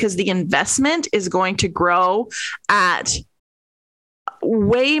now, because the investment is going to grow at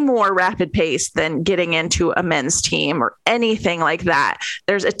way more rapid pace than getting into a men's team or anything like that.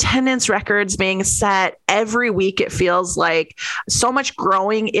 There's attendance records being set every week. It feels like so much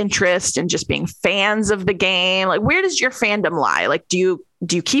growing interest and just being fans of the game. Where does your fandom lie? Do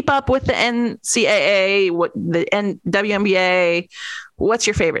you keep up with the NCAA, WNBA? What's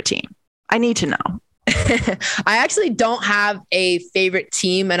your favorite team? I need to know. I actually don't have a favorite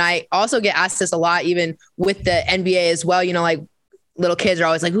team. And I also get asked this a lot, even with the NBA as well. Little kids are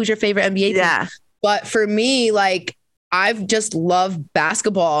always like, who's your favorite NBA team? Yeah. But for me, I've just loved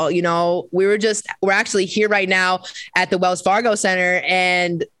basketball. We're actually here right now at the Wells Fargo Center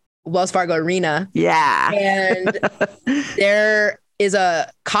and Wells Fargo Arena. Yeah. And there is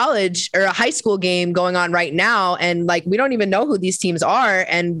a college or a high school game going on right now. And we don't even know who these teams are.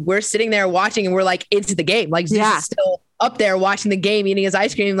 And we're sitting there watching and we're into the game. Zeus is still up there watching the game, eating his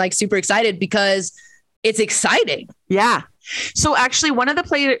ice cream, super excited because it's exciting. Yeah. So actually one of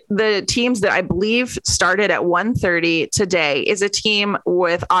the teams that I believe started at 1:30 today is a team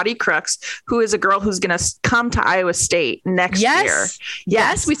with Audie Crooks, who is a girl who's going to come to Iowa State next year.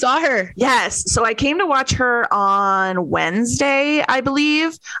 Yes, we saw her. Yes. So I came to watch her on Wednesday, I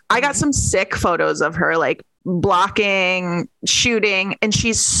believe. I got some sick photos of her, like blocking, shooting, and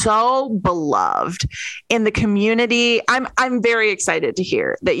she's so beloved in the community. I'm very excited to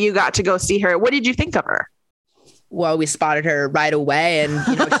hear that you got to go see her. What did you think of her? Well, we spotted her right away, and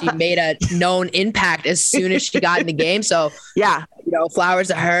she made a known impact as soon as she got in the game. So yeah, flowers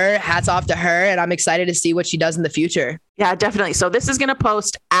to her, hats off to her, and I'm excited to see what she does in the future. Yeah, definitely. So this is going to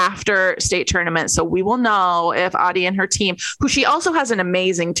post after state tournament. So we will know if Audie and her team, who she also has an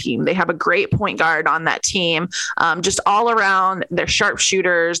amazing team. They have a great point guard on that team. Just all around, they're sharp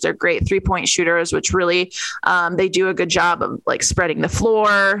shooters. They're great 3-point shooters, which really, they do a good job of like spreading the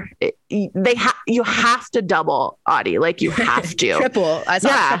floor. You have to double Audie. Like you have to. Triple. I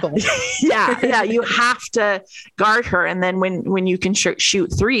saw triple. Yeah. You have to guard her. And then when you can shoot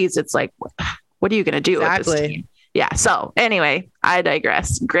threes, it's like, what are you going to do with this team? Yeah. So anyway, I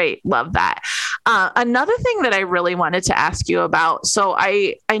digress. Great. Love that. Another thing that I really wanted to ask you about. So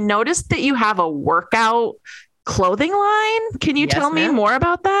I noticed that you have a workout clothing line. Can you tell me more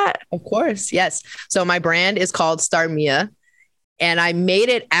about that? Of course. Yes. So my brand is called Starmia. And I made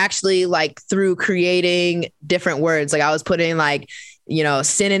it actually like through creating different words. Like I was putting like,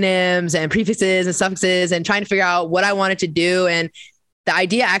 synonyms and prefixes and suffixes and trying to figure out what I wanted to do. And the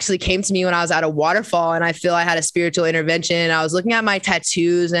idea actually came to me when I was at a waterfall, and I feel I had a spiritual intervention. I was looking at my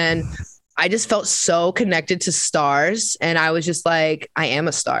tattoos and I just felt so connected to stars. And I was just like, I am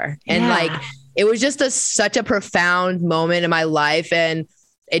a star. And like, it was just such a profound moment in my life. And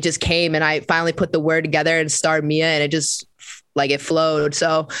it just came, and I finally put the word together and Starmia, and it just like it flowed.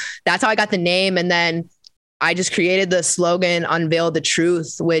 So that's how I got the name. And then I just created the slogan, Unveil the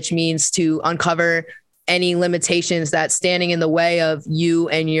Truth, which means to uncover any limitations that's standing in the way of you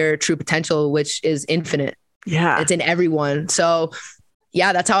and your true potential, which is infinite. Yeah. It's in everyone. So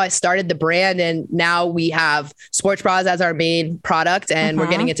yeah, that's how I started the brand. And now we have sports bras as our main product, and we're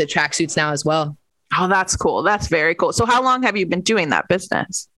getting into tracksuits now as well. Oh, that's cool. That's very cool. So how long have you been doing that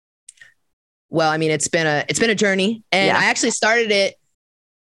business? Well, I mean, it's been a journey, and I actually started it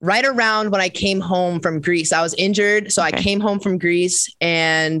right around when I came home from Greece. I was injured. So I came home from Greece,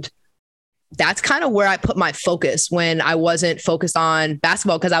 and that's kind of where I put my focus when I wasn't focused on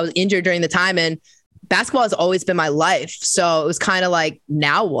basketball, because I was injured during the time, and basketball has always been my life. So it was kind of like,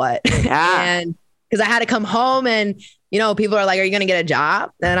 now what? Yeah. And because I had to come home, and, people are like, are you going to get a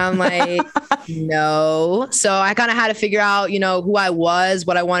job? And I'm like, no. So I kind of had to figure out, who I was,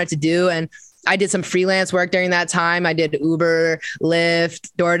 what I wanted to do. And I did some freelance work during that time. I did Uber, Lyft,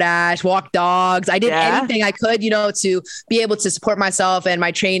 DoorDash, walk dogs. I did anything I could, to be able to support myself and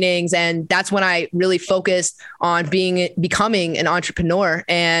my trainings. And that's when I really focused on becoming an entrepreneur.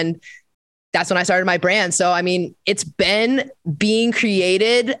 And that's when I started my brand. So, I mean, it's been being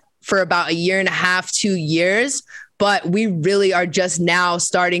created for about 1.5 to 2 years, but we really are just now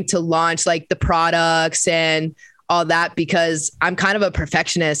starting to launch like the products and all that, because I'm kind of a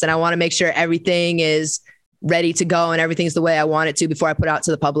perfectionist and I want to make sure everything is ready to go and everything's the way I want it to before I put it out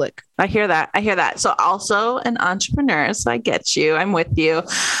to the public. I hear that. So also an entrepreneur. So I get you. I'm with you.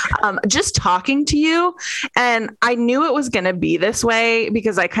 Just talking to you. And I knew it was going to be this way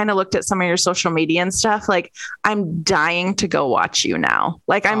because I kind of looked at some of your social media and stuff. Like, I'm dying to go watch you now.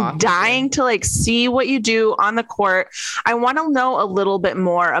 Like, I'm dying to like see what you do on the court. I want to know a little bit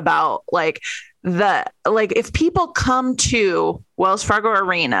more about if people come to Wells Fargo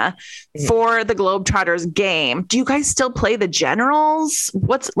Arena for the Globetrotters game, do you guys still play the Generals?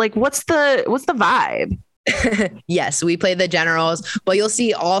 What's the vibe? Yes, we play the Generals, but you'll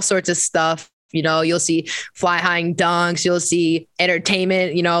see all sorts of stuff. You'll see fly high dunks. You'll see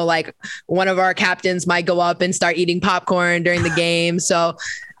entertainment. Like one of our captains might go up and start eating popcorn during the game. So,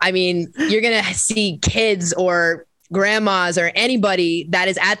 I mean, you're going to see kids or grandmas or anybody that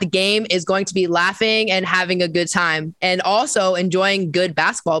is at the game is going to be laughing and having a good time and also enjoying good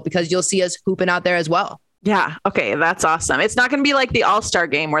basketball, because you'll see us hooping out there as well. Yeah. Okay. That's awesome. It's not going to be like the All-Star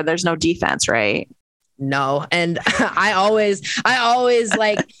game where there's no defense, right? No. And I always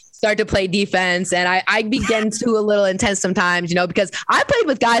like start to play defense, and I begin to a little intense sometimes, because I played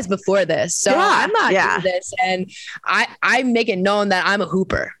with guys before this. So I'm not doing this, and I make it known that I'm a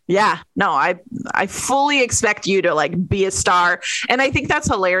hooper. Yeah, no, I fully expect you to like be a star. And I think that's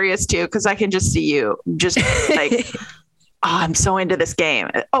hilarious too, because I can just see you just like, oh, I'm so into this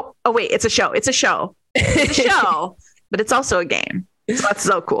game. Oh, wait, it's a show. It's a show, but it's also a game. So that's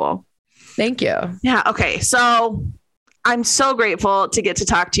so cool. Thank you. Yeah. Okay. So I'm so grateful to get to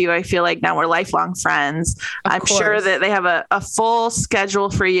talk to you. I feel like now we're lifelong friends. I'm sure that they have a full schedule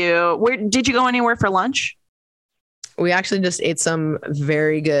for you. Where did you go anywhere for lunch? We actually just ate some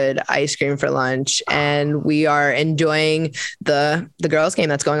very good ice cream for lunch, and we are enjoying the girls' game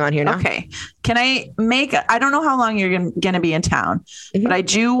that's going on here now. Okay. Can I make, I don't know how long you're going to be in town, but I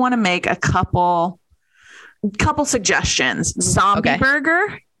do want to make a couple suggestions. Zombie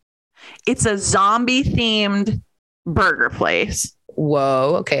Burger. It's a zombie themed burger place.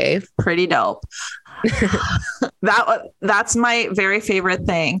 Whoa. Okay. Pretty dope. That's my very favorite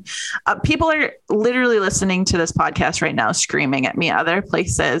thing. People are literally listening to this podcast right now, screaming at me other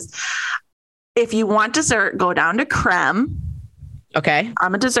places. If you want dessert, go down to Creme. Okay.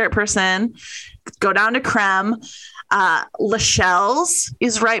 I'm a dessert person. Go down to Creme. Lachelle's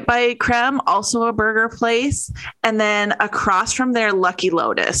is right by Creme, also a burger place. And then across from there, Lucky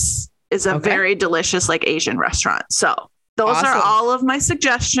Lotus is a very delicious, like, Asian restaurant. So those are all of my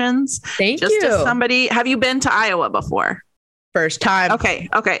suggestions. Thank you. As somebody, have you been to Iowa before? First time. Okay.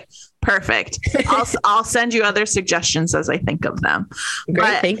 Perfect. I'll send you other suggestions as I think of them.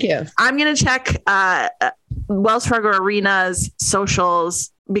 Great. Thank you. I'm going to check Wells Fargo Arena's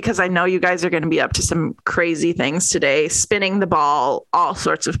socials, because I know you guys are going to be up to some crazy things today, spinning the ball, all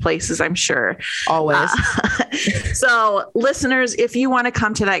sorts of places, I'm sure. Always. So listeners, if you want to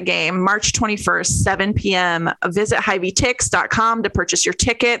come to that game, March 21st, 7 p.m., visit HyVeeTix.com to purchase your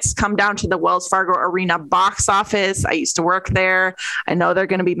tickets. Come down to the Wells Fargo Arena box office. I used to work there. I know they're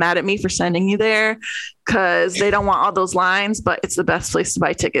going to be mad at me for sending you there because they don't want all those lines, but it's the best place to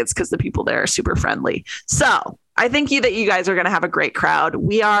buy tickets because the people there are super friendly. So I think that you guys are going to have a great crowd.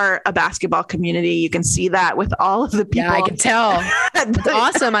 We are a basketball community. You can see that with all of the people. Yeah, I can tell. It's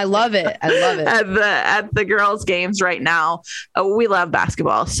awesome. I love it. At the girls' games right now. We love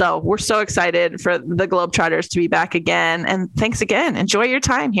basketball. So we're so excited for the Globetrotters to be back again. And thanks again. Enjoy your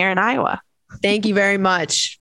time here in Iowa. Thank you very much.